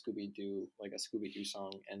listened to the Scooby-Doo, like a Scooby-Doo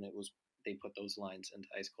song, and they put those lines into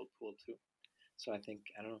Ice Cold Pool too. So I think,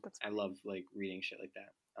 I don't know, I love like reading shit like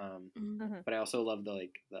that. But I also love the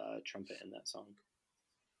trumpet in that song.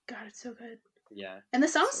 God, it's so good. Yeah. And the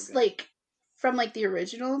song's so like from like the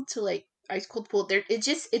original to like Ice Cold Pool,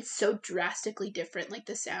 it's so drastically different, like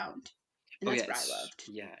the sound. And that's what I loved.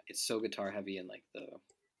 Yeah, it's so guitar heavy in like the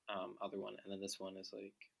other one, and then this one is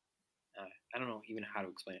like I don't know even how to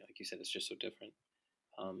explain it. Like you said, it's just so different.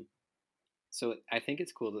 So I think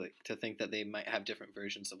it's cool to think that they might have different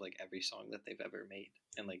versions of like every song that they've ever made,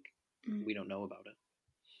 and like we don't know about it,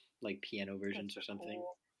 like piano versions or something.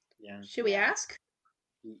 Cool. Yeah. Should we ask?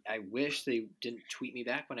 I wish they didn't tweet me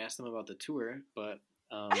back when I asked them about the tour, but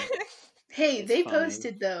hey, they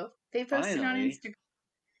posted though. They posted on Instagram.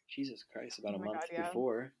 Jesus Christ! About a month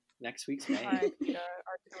before next week's May. Our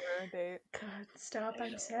tour date. God, stop!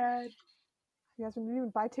 I'm sad. You guys didn't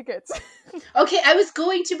even buy tickets. Okay, I was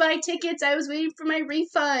going to buy tickets. I was waiting for my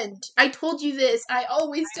refund. I told you this. I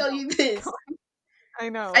always tell you this. I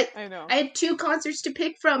know. I know. I had 2 concerts to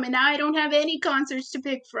pick from, and now I don't have any concerts to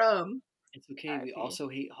pick from. It's okay. We also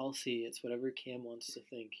hate Halsey. It's whatever Cam wants to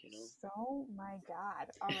think, you know? So, my God.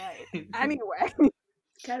 All right. Anyway.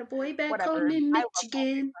 Got a boy back home in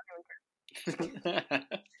Michigan. Oh my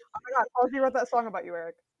God. Halsey wrote that song about you,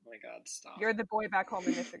 Eric. Oh my God, stop. You're the boy back home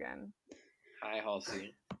in Michigan. Hi,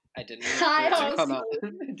 Halsey. I didn't mean it come out. I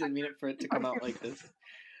didn't mean it for it to come out like this.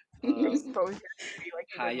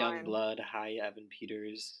 Hi, Young Blood. Hi, Evan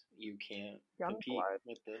Peters. You can't compete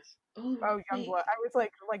with this. Oh, Young Blood. I was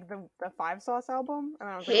like the 5 Sauce album. And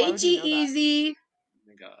I was hey, G-Eazy. Oh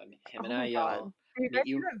my God. Him and I yell. Did you guys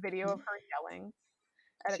see that video of her yelling?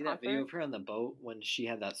 See that video of her on the boat when she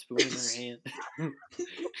had that spoon in her hand?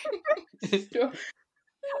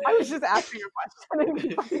 I was just asking your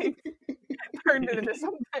question and turned it into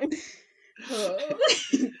something.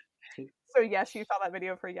 So yes, you saw that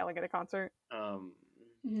video of her yelling at a concert?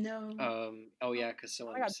 No. Oh yeah, because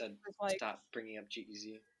someone said stop bringing up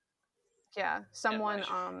G-Eazy. Yeah, someone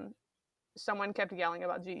kept yelling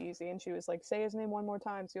about G-Eazy, and she was like, "Say his name one more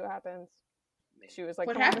time, see what happens." She was like,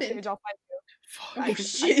 "What Come happened? On the stage, I'll fight you." Oh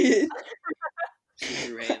shit! She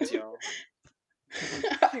threw hands, y'all.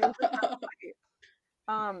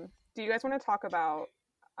 Do you guys want to talk about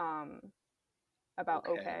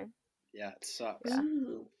Okay? Yeah, it sucks. Yeah.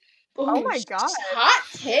 Oh my God! Hot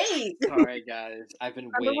take. Sorry, guys. I've been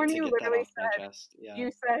waiting to get that off my chest. Yeah.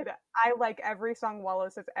 You said I like every song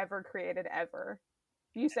Wallows has ever created ever.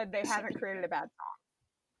 You said they haven't created a bad song.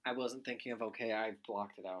 I wasn't thinking of Okay. I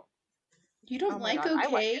blocked it out. You don't like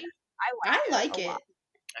Okay? I like it.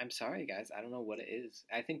 I'm sorry, guys. I don't know what it is.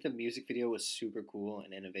 I think the music video was super cool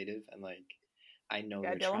and innovative, and like, I know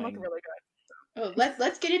they're Dylan trying. looked really good. Oh,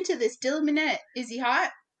 let's get into this. Dylan Minnette, is he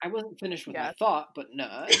hot? I wasn't finished with my thought, but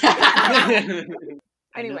no.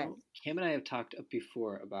 Anyway, Cam and I have talked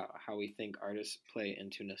before about how we think artists play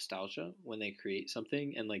into nostalgia when they create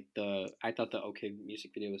something, and like I thought the OK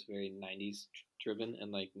music video was very 90s driven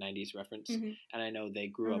and like 90s reference, and I know they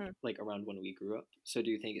grew up like around when we grew up. So do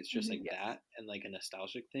you think it's just like that and like a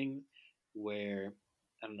nostalgic thing where,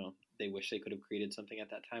 I don't know, they wish they could have created something at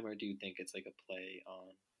that time, or do you think it's like a play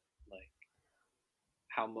on like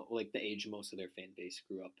how like the age most of their fan base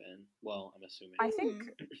grew up in? Well, I'm assuming.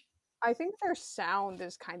 I think their sound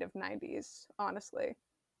is kind of 90s, honestly.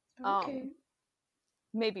 Okay.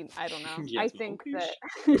 Maybe, I don't know. Yes, I think that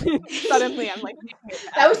suddenly I'm like...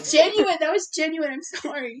 That was genuine. I'm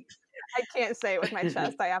sorry. I can't say it with my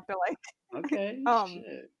chest. I have to like... Okay.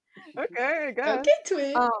 Okay, I guess. I'll get to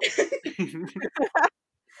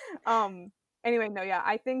it. Anyway, no, yeah,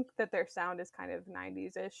 I think that their sound is kind of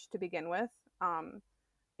 90s-ish to begin with.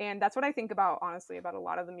 And that's what I think about, honestly, about a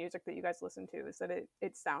lot of the music that you guys listen to, is that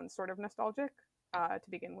it sounds sort of nostalgic to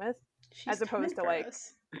begin with, She's as opposed to like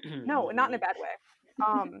us. no, not in a bad way.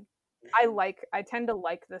 I tend to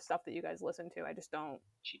like the stuff that you guys listen to. I just don't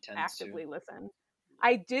actively listen.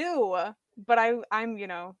 I do, but I'm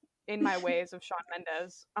in my ways of Shawn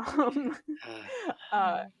Mendes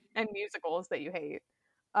and musicals that you hate.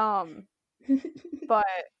 But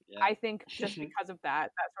yeah. I think just because of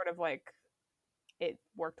that sort of like it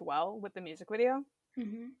worked well with the music video.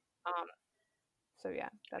 Mm-hmm. So yeah,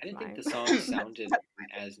 that's I didn't think the song sounded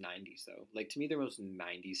as 90s though. Like to me, the most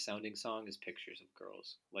 90s sounding song is "Pictures of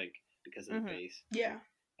Girls," like because of the bass. Yeah,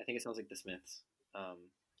 I think it sounds like the Smiths,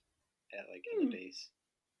 in the bass.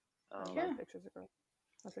 Yeah, "Pictures of Girls."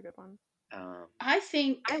 That's a good one. I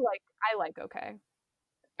think I like "Okay."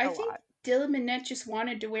 I think Dylan Minnette just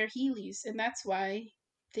wanted to wear Heelys, and that's why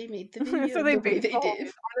they made the video so they the way they did.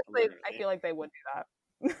 Honestly, literally. I feel like they would do that.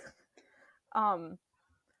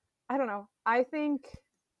 I don't know. I think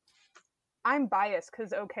I'm biased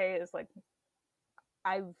because "Okay" is like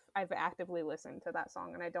I've actively listened to that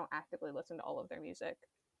song, and I don't actively listen to all of their music.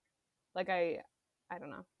 Like I don't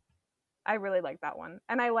know. I really liked that one,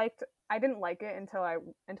 and I didn't like it until I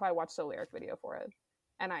watched the lyric video for it,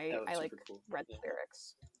 and I cool. Read the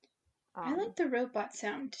lyrics. I like the robot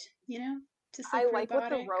sound, just I like what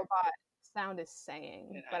the robot sound is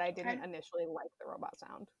saying, but I didn't initially like the robot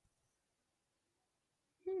sound.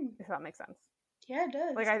 If that makes sense. Yeah, it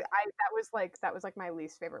does. Like that was like my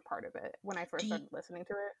least favorite part of it when I first started listening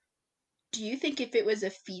to it. Do you think if it was a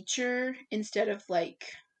feature instead of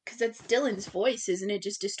because that's Dylan's voice, isn't it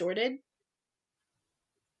just distorted?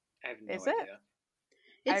 I have no idea.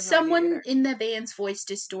 It's someone in the band's voice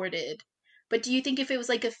distorted. But do you think if it was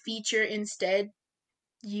like a feature instead,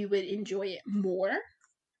 you would enjoy it more?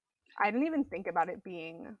 I didn't even think about it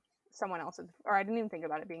being someone else's, or I didn't even think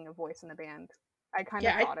about it being a voice in the band. I kind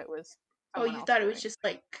of thought it was. Oh, you thought it was just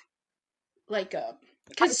like a.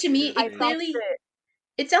 Because to me, it clearly.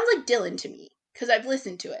 It sounds like Dylan to me, because I've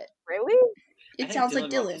listened to it. Really? It sounds like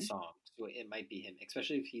Dylan. The song, so it might be him,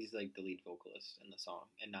 especially if he's like the lead vocalist in the song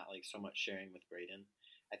and not like so much sharing with Braden.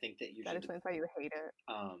 I think that that explains why you hate it.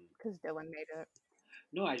 Because Dylan made it.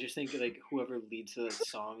 No, I just think like whoever leads the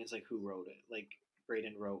song is like who wrote it. Like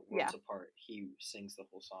Braden wrote Worlds Apart. He sings the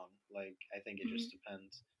whole song. Like I think it just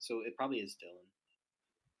depends. So it probably is Dylan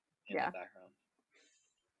in the background.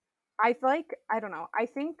 I don't know. I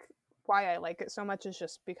think why I like it so much is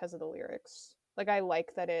just because of the lyrics. Like I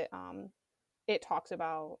like that it talks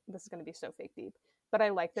about, this is going to be so fake deep, but I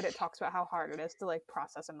like that it talks about how hard it is to like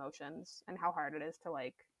process emotions and how hard it is to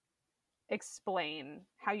like explain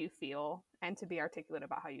how you feel and to be articulate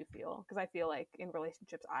about how you feel, because I feel like in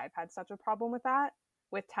relationships I've had such a problem with that,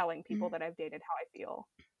 with telling people that I've dated how I feel.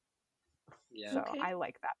 Yeah. So I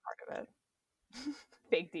like that part of it.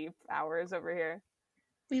 Fake deep hours over here.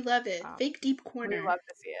 We love it. Fake deep corner. We love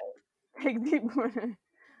to see it. Fake deep corner.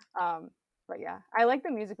 But yeah, I like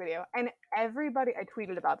the music video, and everybody, I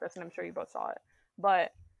tweeted about this and I'm sure you both saw it,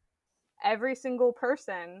 but every single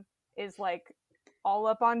person is like all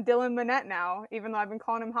up on Dylan Minnette now, even though I've been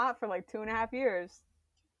calling him hot for like 2.5 years.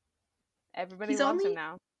 Everybody loves him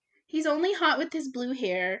now. He's only hot with his blue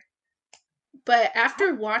hair, but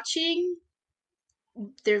after watching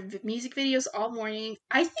their music videos all morning,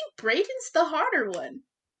 I think Braden's the hotter one.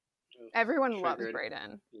 Everyone loves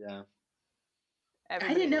Braden. Yeah.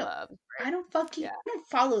 Everybody I didn't know. I don't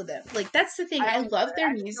follow them. Like that's the thing. I love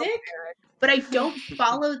their music, but I don't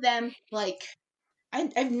follow them. Like I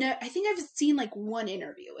think I've seen like one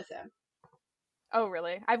interview with them. Oh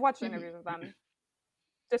really? I've watched interviews with them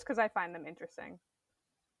just because I find them interesting.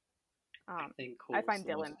 I think I find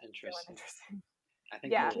Dylan interesting. I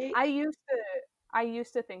think I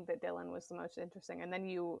used to think that Dylan was the most interesting, and then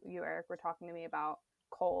you Eric were talking to me about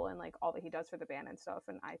Cole and like all that he does for the band and stuff,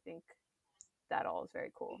 and I think that all is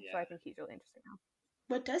very cool. Yeah. So I think he's really interesting now.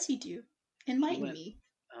 What does he do? Enlighten me.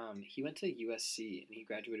 He went to USC and he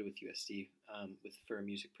graduated with USC for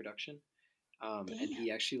music production. And he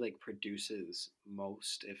actually like produces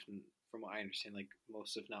most, from what I understand, like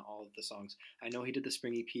most if not all of the songs. I know he did the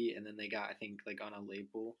Spring EP, and then they got, I think, like on a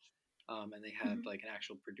label, and they had like an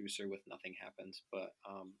actual producer with Nothing Happens. But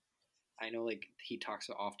I know like he talks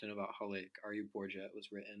so often about how like Are You Bored Yet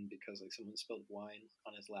was written because like someone spilled wine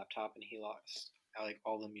on his laptop and he lost like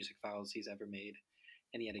all the music files he's ever made,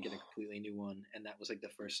 and he had to get a completely new one, and that was like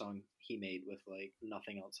the first song he made with like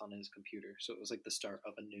nothing else on his computer. So it was like the start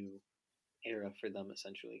of a new era for them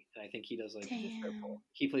essentially. And I think he does like Damn.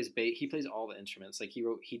 he plays all the instruments. Like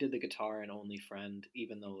he did the guitar in Only Friend,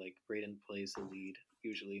 even though like Brayden plays the lead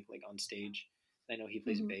usually like on stage. I know he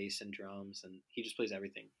plays bass and drums, and he just plays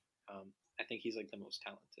everything. I think he's like the most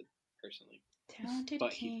talented personally. Talented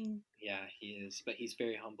But king. he is. But he's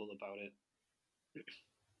very humble about it.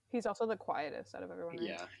 He's also the quietest out of everyone. Right?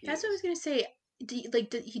 Yeah, That's what I was gonna say.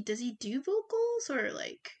 Does he do vocals or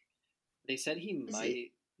like? They said he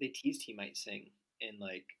might. They teased he might sing in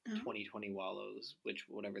like 2020 Wallows, which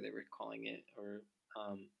whatever they were calling it, or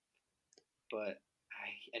but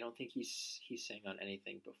I don't think he sang on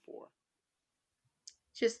anything before.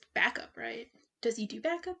 Just backup, right? Does he do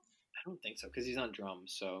backup? I don't think so because he's on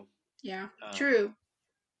drums. So yeah, true.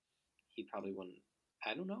 He probably wouldn't.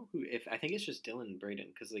 I don't know who. If I think it's just Dylan and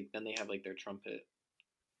Brayden, because like then they have like their trumpet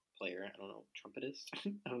player. I don't know, trumpetist.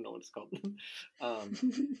 I don't know what it's called.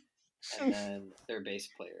 And then their bass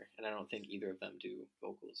player, and I don't think either of them do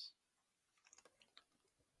vocals.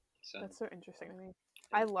 So that's so interesting to me.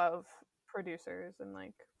 I love producers and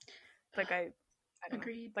like I don't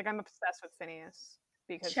know. Like I'm obsessed with Finneas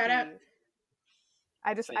because shout out.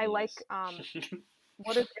 I like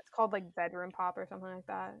what is it's called like bedroom pop or something like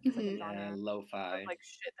that. It's like a genre. Lo-fi. Like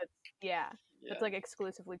shit that's like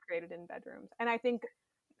exclusively created in bedrooms. And I think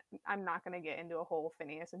I'm not gonna get into a whole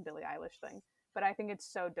Finneas and Billie Eilish thing, but I think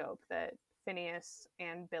it's so dope that Finneas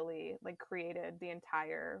and Billie like created the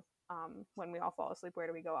entire When We All Fall Asleep, Where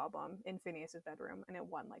Do We Go album in Finneas's bedroom, and it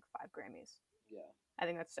won like 5 Grammys. Yeah. I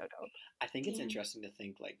think that's so dope. I think it's interesting to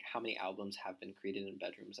think like how many albums have been created in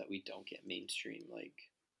bedrooms that we don't get mainstream like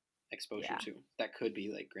exposure to. That could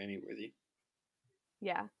be like Grammy worthy.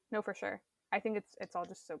 Yeah, no, for sure. I think it's all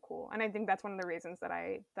just so cool, and I think that's one of the reasons that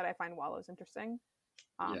I find Wallows interesting.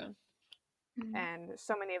 And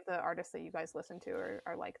so many of the artists that you guys listen to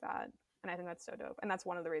are like that, and I think that's so dope. And that's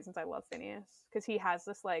one of the reasons I love Finneas, because he has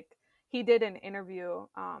this like he did an interview.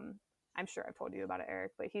 I'm sure I've told you about it,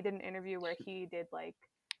 Eric, but he did an interview where he did like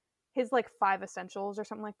his like 5 essentials or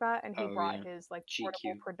something like that, and he brought his like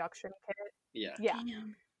portable production kit. Yeah.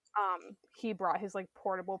 He brought his like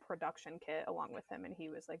portable production kit along with him, and he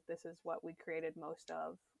was like, "This is what we created most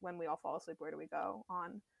of When We All Fall Asleep, Where Do We Go?"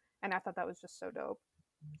 on, and I thought that was just so dope.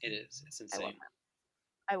 It is. It's insane.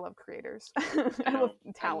 I love creators. I love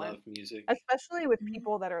talent. I love music, especially with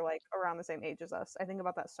people that are like around the same age as us. I think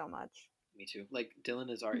about that so much. Me too. Like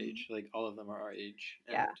Dylan is our age. Like all of them are our age.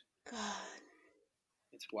 And yeah. God.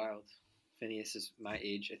 It's wild. Finneas is my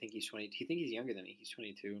age. I think he's 20. You think he's younger than me? He's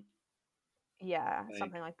 22. Yeah, like,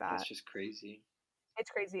 something like that. That's just crazy.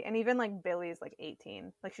 It's crazy. And even like Billie's like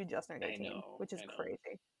 18. Like she just turned 18, which is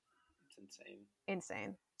crazy. It's insane.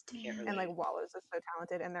 Insane. And like Wallows is so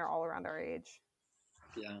talented, and they're all around our age.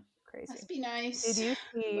 Yeah. Crazy. Must be nice. Did you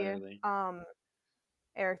see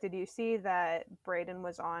Eric, did you see that Brayden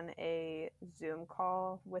was on a Zoom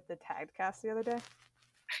call with the Tagged cast the other day?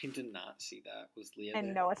 I did not see that. Was Leah and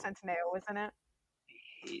there? Noah Centineo was in it?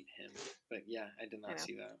 I hate him. But yeah, I did not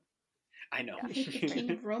see that. I know. Yeah.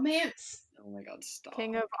 King of romance. Oh my god, stop.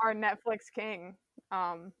 King of our Netflix king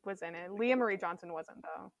was in it. Leah Marie Johnson wasn't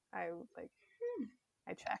though. I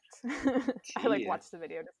checked. I like watched the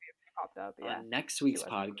video to see if it popped up. Yeah. On next week's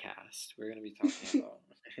podcast, we're gonna be talking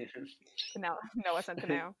about Noah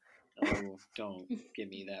Centineo. Oh, don't give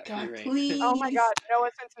me that. God, please. Oh my god, Noah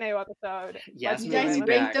Centineo episode. Yes, you guys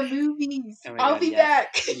rate the movies. I'll be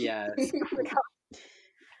back. back. Yes.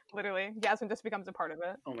 Literally, Yasmin just becomes a part of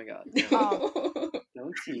it. Oh my god.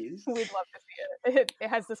 Don't tease. We'd love to see it. It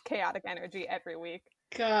has this chaotic energy every week.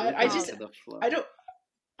 God,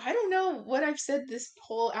 I don't know what I've said this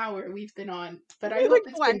whole hour we've been on, but I hope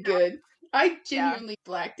it's been good. I genuinely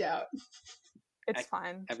blacked out. It's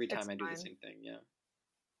fine. Every time I do the same thing, yeah.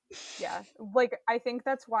 Yeah, like I think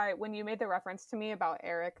that's why when you made the reference to me about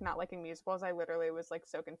Eric not liking musicals, I literally was like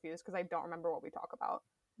so confused because I don't remember what we talk about.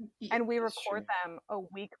 And we record them a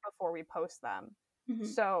week before we post them. Mm-hmm.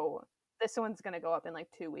 So this one's going to go up in like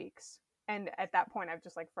 2 weeks. And at that point, I've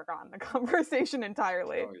just like forgotten the conversation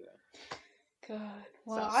entirely. Oh, yeah. God.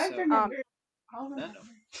 Well, I remember. I'll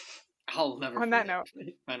never. On that note.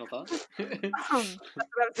 Final thoughts? That's what I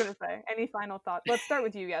was going to say. Any final thoughts? Let's start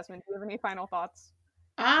with you, Yasmin. Do you have any final thoughts?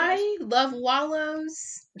 I love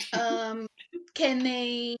Wallows. Can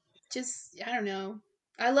they just, I don't know.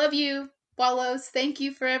 I love you, Wallows. Thank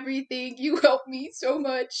you for everything. You helped me so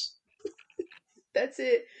much. That's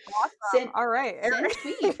it. Awesome. All right, Eric.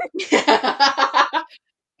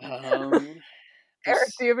 Eric,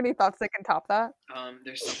 do you have any thoughts that can top that?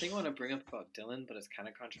 There's something I want to bring up about Dylan, but it's kind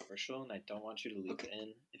of controversial, and I don't want you to leave it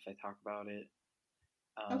in if I talk about it.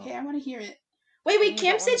 Okay, I want to hear it. Wait,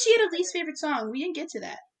 Kim said she had a least favorite song. We didn't get to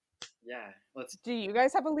that. Yeah, let's. Do you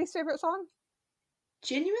guys have a least favorite song?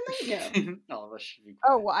 Genuinely, no. All of us should be.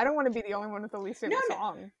 Oh, well, I don't want to be the only one with the least favorite No.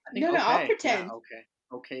 song. I think No, okay. I'll pretend. Yeah, okay.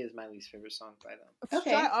 Okay is my least favorite song by them.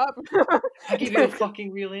 Okay. Shut up. I gave you a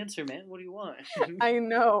fucking real answer, man. What do you want? I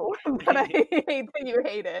know, but I hate that you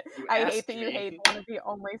hate it. You I hate asked that you me. hate one of the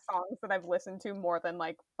only songs that I've listened to more than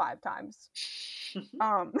like 5 times.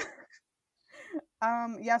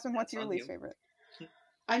 Yasmin, what's That's your on least you. favorite?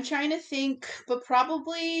 I'm trying to think, but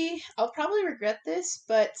I'll probably regret this,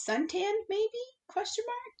 but Suntan, maybe? Question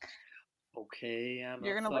mark? Okay, I'm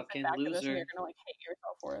You're a gonna listen fucking back to this and loser. you're gonna like hate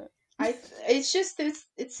yourself for it. It's just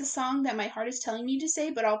it's a song that my heart is telling me to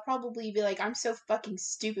say, but I'll probably be like, I'm so fucking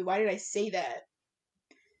stupid. Why did I say that?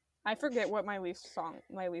 I forget what my least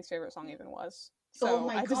favorite song even was. So Oh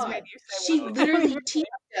my I just made god. you say She one. literally teased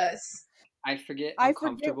us. I forget I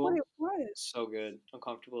forget Uncomfortable. what it was. So good.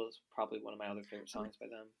 Uncomfortable is probably one of my other favorite songs by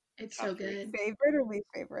them. It's Top so 3. good. Favorite or least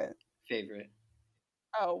favorite? Favorite.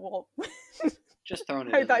 Oh well. Just throwing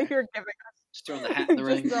it I in thought there. you were giving us Just throwing the hat in the just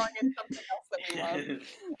ring. throwing in something else that we love.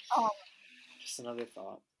 Just another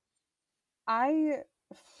thought. I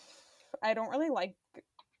don't really like.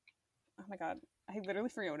 Oh my god, I literally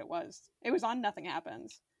forget what it was. It was on Nothing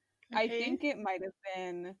Happens. I Okay. think it might have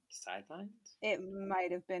been. Sidelines? It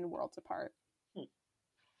might have been Worlds Apart.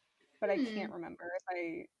 But I can't remember if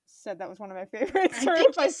I said that was one of my favorites. I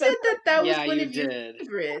think I said that was Yeah, one you of your did.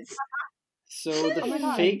 favorites. So the Oh my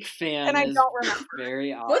God. fake fan And I is don't remember.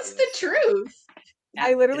 very obvious. What's the truth?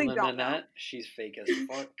 I literally Dylan don't know. Nanette, she's fake as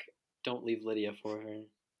fuck. Don't leave Lydia for her.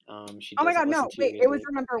 She Oh my doesn't god, no, listen to your wait, it was music.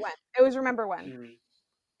 Remember When. It was Remember When. Mm.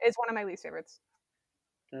 It's one of my least favorites.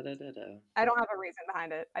 Da-da-da-da. I don't have a reason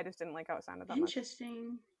behind it. I just didn't like how it sounded that much.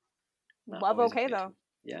 Interesting. Not Love always a Okay fan. though.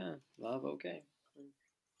 Yeah, love okay.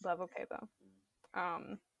 Love Okay though.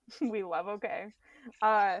 We love Okay.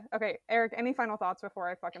 Okay, Eric, any final thoughts before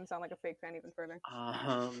I fucking sound like a fake fan even further?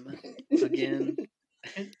 Again,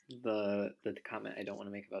 the comment I don't want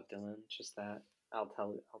to make about Dylan, just that I'll talk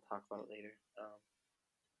about it later.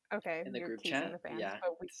 Okay, In the you're group teasing chat, the fans, yeah.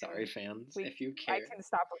 but Sorry, fans, if you I care. can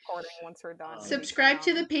stop recording once we're done. Subscribe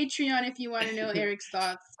to the Patreon if you want to know Eric's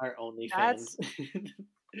thoughts. Our only That's- fans.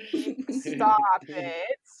 Stop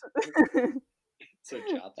it. So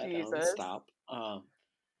jot that down. Jesus. Stop.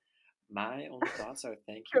 My only thoughts are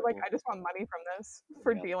thank you. You're like, I just want money from this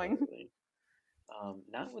for Yeah, dealing. totally.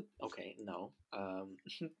 Not with. Okay, no. I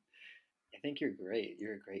think you're great.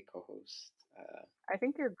 You're a great co-host. I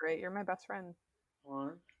think you're great. You're my best friend.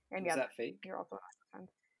 And Is yeah, that fake? you're also my best friend.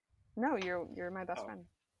 No, you're my best friend.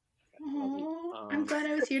 Love you. Aw, I'm glad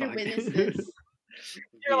I was here to witness this.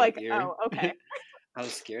 You're like, Here. oh, okay. I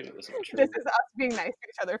was scared it wasn't true. This is us being nice to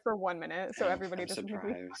each other for 1 minute, so everybody I'm doesn't think we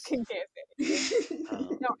surprised. fucking can't. No, Um,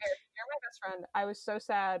 Eric, you're my best friend. I was so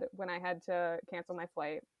sad when I had to cancel my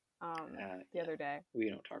flight the other day, we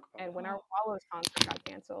don't talk about and it. when our Wallows concert got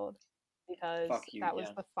canceled because Fuck you, that was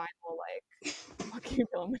yeah. the final like fuck you,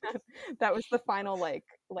 Dylan, man. That was the final like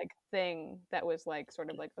thing that was like sort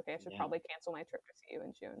of like, okay, I should Yeah. probably cancel my trip to see you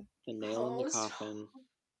in June. The nail in the Oh, so- coffin.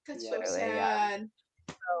 That's Yeah. so Literally, yeah. sad.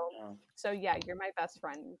 So yeah, you're my best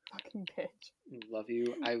friend, you fucking bitch. Love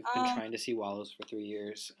you. I've been trying to see Wallows for 3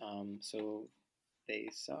 years, so they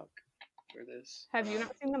suck for this. Have you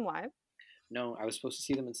not seen them live? No, I was supposed to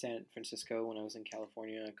see them in San Francisco when I was in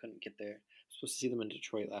California. I couldn't get there. I was supposed to see them in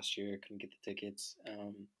Detroit last year. I couldn't get the tickets.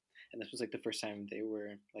 And this was like the first time they were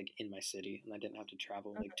like in my city, and I didn't have to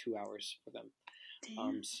travel like 2 hours for them.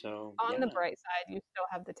 So On yeah. the bright side, you still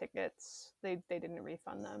have the tickets. They didn't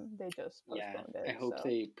refund them. They just postponed it. I hope so.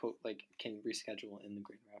 they can reschedule in the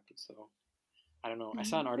Grand Rapids. So I don't know. I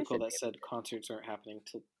saw an They article should that be said concerts aren't happening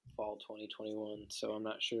till fall 2021. So I'm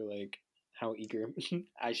not sure like how eager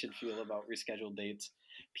I should feel about rescheduled dates.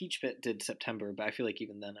 Peach Pit did September, but I feel like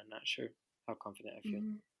even then I'm not sure how confident I feel.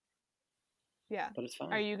 Yeah. But it's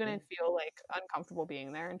fine. Are you gonna feel like uncomfortable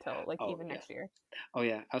being there until like even yeah. next year? Oh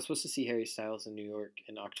yeah, I was supposed to see Harry Styles in New York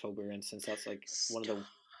in October, and since that's like one of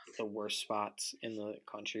the worst spots in the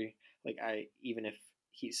country, like even if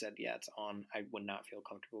he said yeah it's on, I would not feel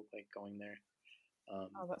comfortable like going there. Oh,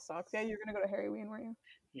 that sucks. Yeah, you're gonna go to Harry Ween, weren't you?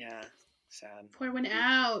 Yeah, sad. Pour one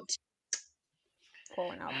out. Pour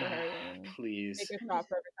one out for Harry Ween. Please. Take a shot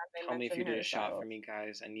for every time they Tell me if mention you did Harry a shot Styles. for me,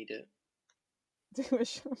 guys. I need it. Do a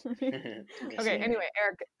shot for me. Okay. Anyway,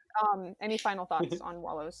 Eric, any final thoughts on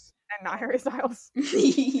Wallows and not Harry Styles?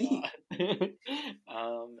 No.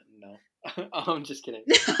 I'm just kidding.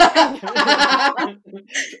 You're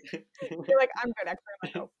like, I'm good. Actually, I'm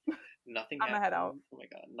like, nope. Nothing I'm gonna head out. Oh my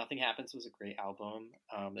god, Nothing Happens was a great album.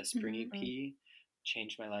 The Spring EP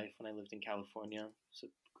changed my life when I lived in California. It's a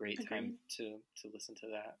great time to listen to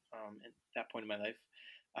that. At that point in my life,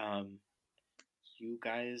 You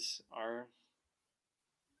guys are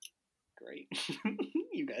great.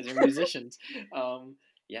 You guys are musicians.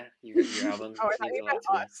 Yeah, your album Oh, I thought means you a lot meant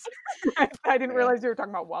to me. us. I didn't Yeah. realize you were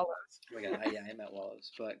talking about Wallows. Oh my god, yeah, I'm at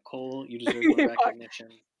Wallows. But Cole, you deserve more recognition.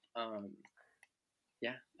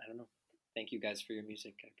 Yeah, I don't know. Thank you guys for your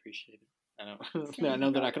music. I appreciate it. I know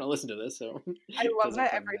they're not going to listen to this, so. I love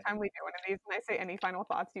that every time we do one of these and I say any final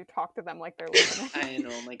thoughts, you talk to them like they're listening. I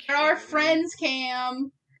know, I'm like, They're our friends,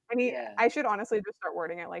 Cam. Yeah. I should honestly just start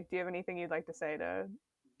wording it like, do you have anything you'd like to say to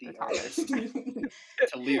the artist?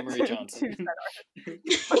 To Leah Marie Johnson.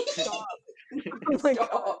 Stop. Oh my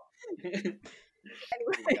god.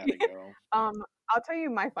 Anyway, go. I'll tell you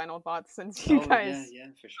my final thoughts since you guys. Yeah,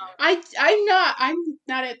 for sure. I'm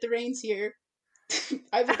not at the reins here.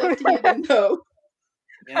 I would like to hear them though.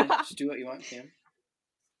 Yeah, just do what you want, Cam.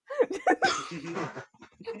 That's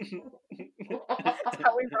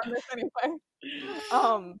how we run this anyway.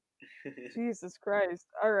 Jesus Christ.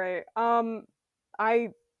 All right. I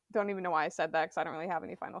don't even know why I said that because I don't really have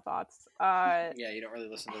any final thoughts. Yeah, you don't really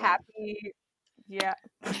listen to happy. Yeah.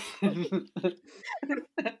 Yeah,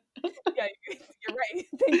 you're right.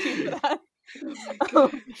 Thank you for that.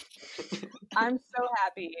 I'm so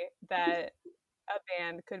happy that a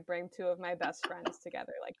band could bring two of my best friends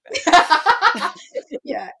together like this.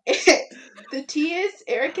 Yeah. The tea is,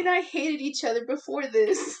 Eric and I hated each other before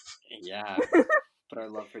this. Yeah. But our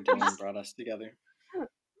love for Dylan brought us together.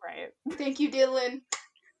 Right. Thank you, Dylan.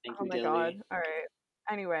 Thank you, God. All right.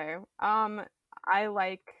 Anyway, I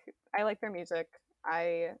like their music.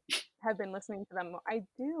 I have been listening to them. I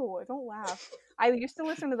do. Don't laugh. I used to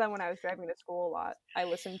listen to them when I was driving to school a lot. I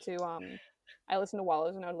listened to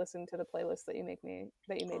Wallows, and I would listen to the playlist that you made me,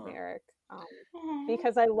 Eric,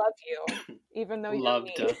 because I love you, even though you're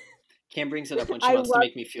mean. Cam brings it up when she wants to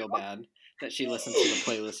make me feel bad that she listens to the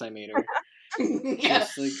playlist I made her.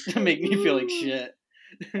 Just like to make me feel like shit.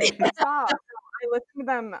 Stop.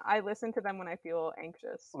 I listen to them when I feel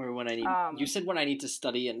anxious. Or when I need you said when I need to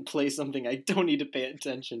study and play something I don't need to pay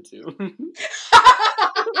attention to.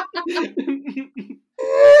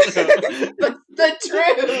 But the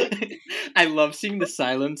truth. I love seeing the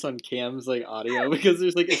silence on Cam's like audio because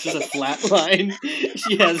there's like it's just a flat line.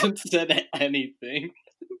 She hasn't said anything.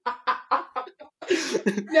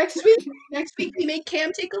 Next week we make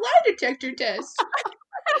Cam take a lie detector test.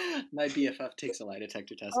 My BFF takes a lie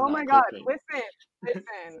detector test. Oh my god! Listen.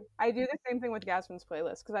 I do the same thing with Yasmin's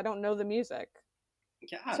playlist because I don't know the music.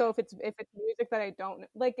 Yeah. So if it's music that I don't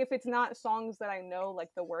like, if it's not songs that I know like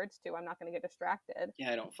the words to, I'm not going to get distracted.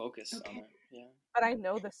 Yeah, I don't focus on it. Yeah. But I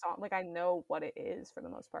know the song, like I know what it is for the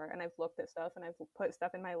most part, and I've looked at stuff and I've put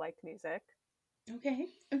stuff in my liked music. Okay,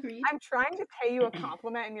 agreed. I'm trying to pay you a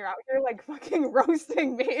compliment, and you're out here like fucking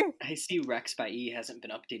roasting me. I see Rex by E hasn't been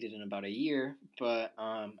updated in about a year, but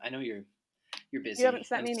I know you're busy. You haven't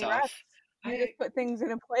sent me any Rex. You just put things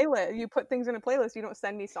in a playlist. You put things in a playlist. You don't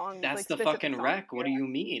send me songs. That's like, the fucking songs. rec. What do you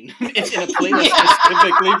mean? It's in a playlist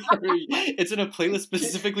specifically for you. It's in a playlist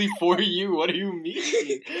specifically for you. What do you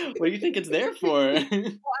mean? What do you think it's there for? Well,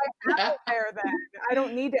 I have it there then. I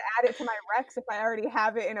don't need to add it to my Rex if I already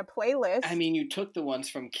have it in a playlist. I mean, you took the ones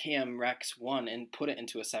from Cam Rex 1 and put it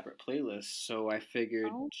into a separate playlist, so I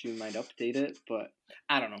figured you might update it, but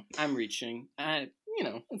I don't know. I'm reaching.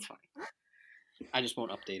 It's fine. I just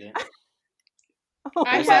won't update it. Oh,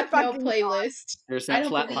 I have no playlist. There's that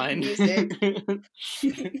flat line. Okay.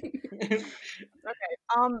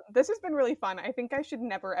 This has been really fun. I think I should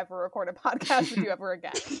never ever record a podcast with you ever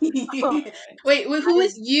again. Wait, who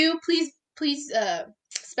is you? Please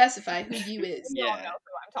specify who you is. Yeah. You don't know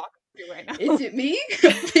who I'm talking to right now. Is it me?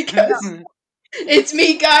 Because it's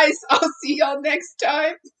me, guys. I'll see y'all next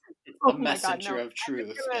time. The messenger of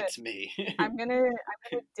truth. It's me. I'm gonna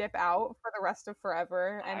dip out for the rest of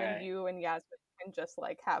forever, and then you and Yasmin can just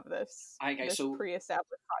like have this pre-established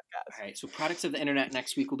podcast. All right, so products of the internet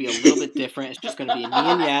next week will be a little bit different. It's just going to be me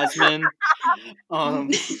and Yasmin. No,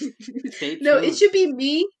 it should be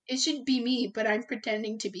me. It should be me, but I'm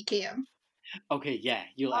pretending to be Cam. Okay, yeah,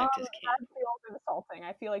 you'll act as Cam. That feels insulting.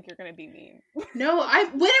 I feel like you're going to be mean. No, when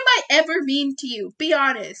am I ever mean to you? Be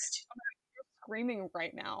honest. You're screaming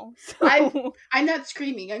right now. So. I'm not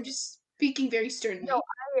screaming. I'm just speaking very sternly. No,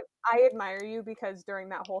 I admire you because during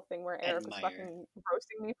that whole thing where Eric was fucking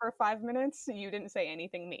roasting me for 5 minutes, you didn't say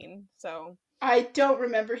anything mean, so... I don't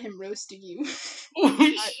remember him roasting you. Oh,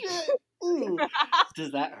 shit!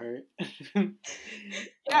 Does that hurt?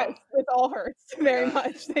 Yes, it all hurts very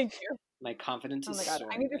much, thank you. My confidence is soaring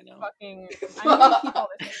I need to right now. I need to keep all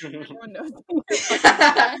this. Everyone knows.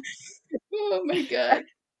 Oh my god.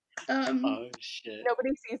 Oh shit. Nobody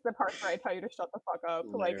sees the part where I tell you to shut the fuck up,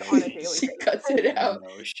 like on a Literally. daily She basis. cuts it out.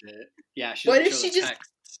 Oh shit. Yeah, she What doesn't if show she the just-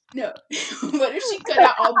 text. No. What if she cut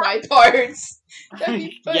out all my parts? That'd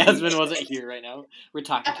be funny. Yasmin wasn't here right now. We're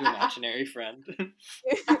talking to an imaginary friend.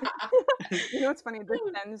 You know what's funny?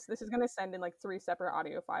 This is gonna send in like 3 separate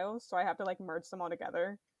audio files, so I have to like merge them all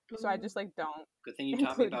together. So I just like don't. Good thing you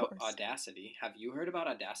taught me Include about yours. Audacity. Have you heard about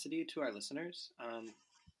Audacity to our listeners?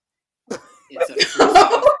 It's a free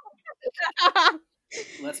software.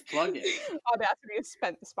 Let's plug it. Audacity is Oh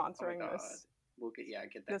my sponsoring god. this. We'll get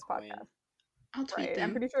that This coin. podcast. I'll tweet Right. them.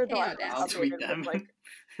 I'm pretty sure the Hey, last Audacity. I'll tweet updated them. was like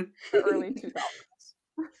the early 2000s.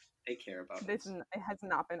 They care about It has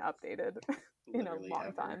not been updated in a literally long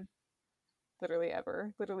ever. time. Literally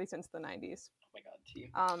ever. Literally since the 90s. Oh my god,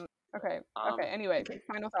 T. Okay. Um, Okay. Anyway, okay.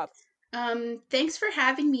 final thoughts. Thanks for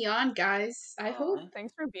having me on, guys. I hope.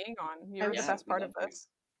 Thanks for being on. You were Yeah, the best we part of love you. this.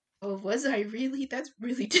 Oh, was I really? That's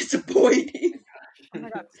really disappointing. Oh my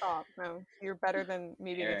god, stop. No. You're better than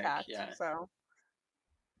me being Eric, attacked. yeah. So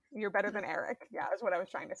you're better than Eric. Yeah, is what I was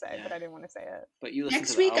trying to say, but Yeah. I didn't want to say it. But you listen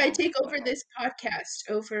Next to the week, I album take before over that. this podcast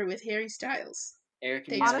over with Harry Styles. Eric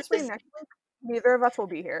and Thanks. you Honestly, Just- next week, neither of us will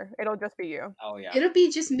be here. It'll just be you. Oh yeah. It'll be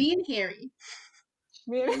just me and Harry.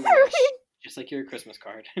 Me and You Harry. wish. Just like your Christmas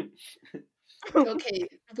card. Okay,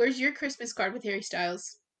 where's your Christmas card with Harry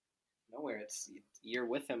Styles? Nowhere. It's you're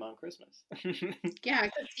with him on Christmas. Yeah,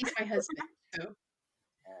 'cause he's my husband. So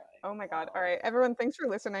Alright. Oh my god. All right, everyone, thanks for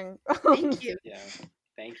listening. thank you. Yeah.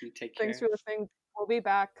 Thank you. Take care. Thanks for listening. We'll be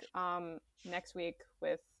back next week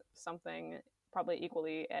with something probably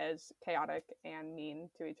equally as chaotic and mean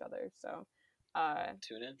to each other. So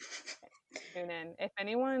Tune in. tune in. If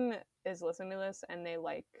anyone is listening to this and they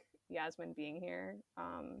like Yasmin being here,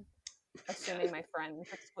 assuming my friends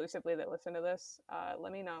exclusively that listen to this,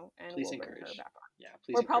 let me know and Please we'll bring her encourage. back on. Yeah.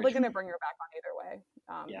 Please. We're probably encourage going to bring her back on either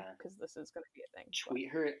way. Yeah. Because this is going to be a thing. but- Tweet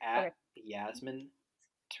her at Okay. Yasmin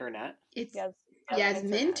Turnett It's Yes.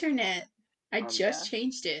 Yasmin Internet. I just yeah.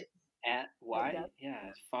 changed it. at why? Yep.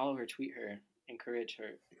 Yeah. Follow her. Tweet her. Encourage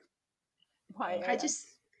her. Why? I just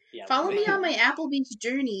Yeah. follow me on my Applebee's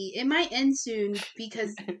journey. It might end soon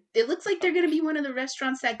because it looks like they're gonna be one of the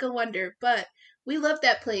restaurants that go under, but we love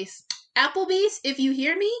that place. Applebee's, if you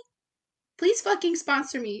hear me, please fucking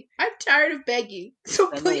sponsor me. I'm tired of begging. So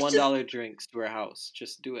Send the please $1 drinks to her house.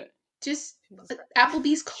 Just do it. just Jesus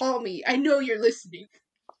Applebee's, call me. I know you're listening.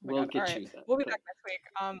 Oh my We'll God. get All right. you that. We'll be but- back next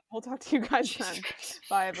week. We'll talk to you guys Jesus then. Christ.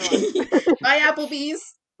 Bye, everyone. Bye,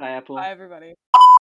 Applebee's. Bye, Apple. Bye, everybody.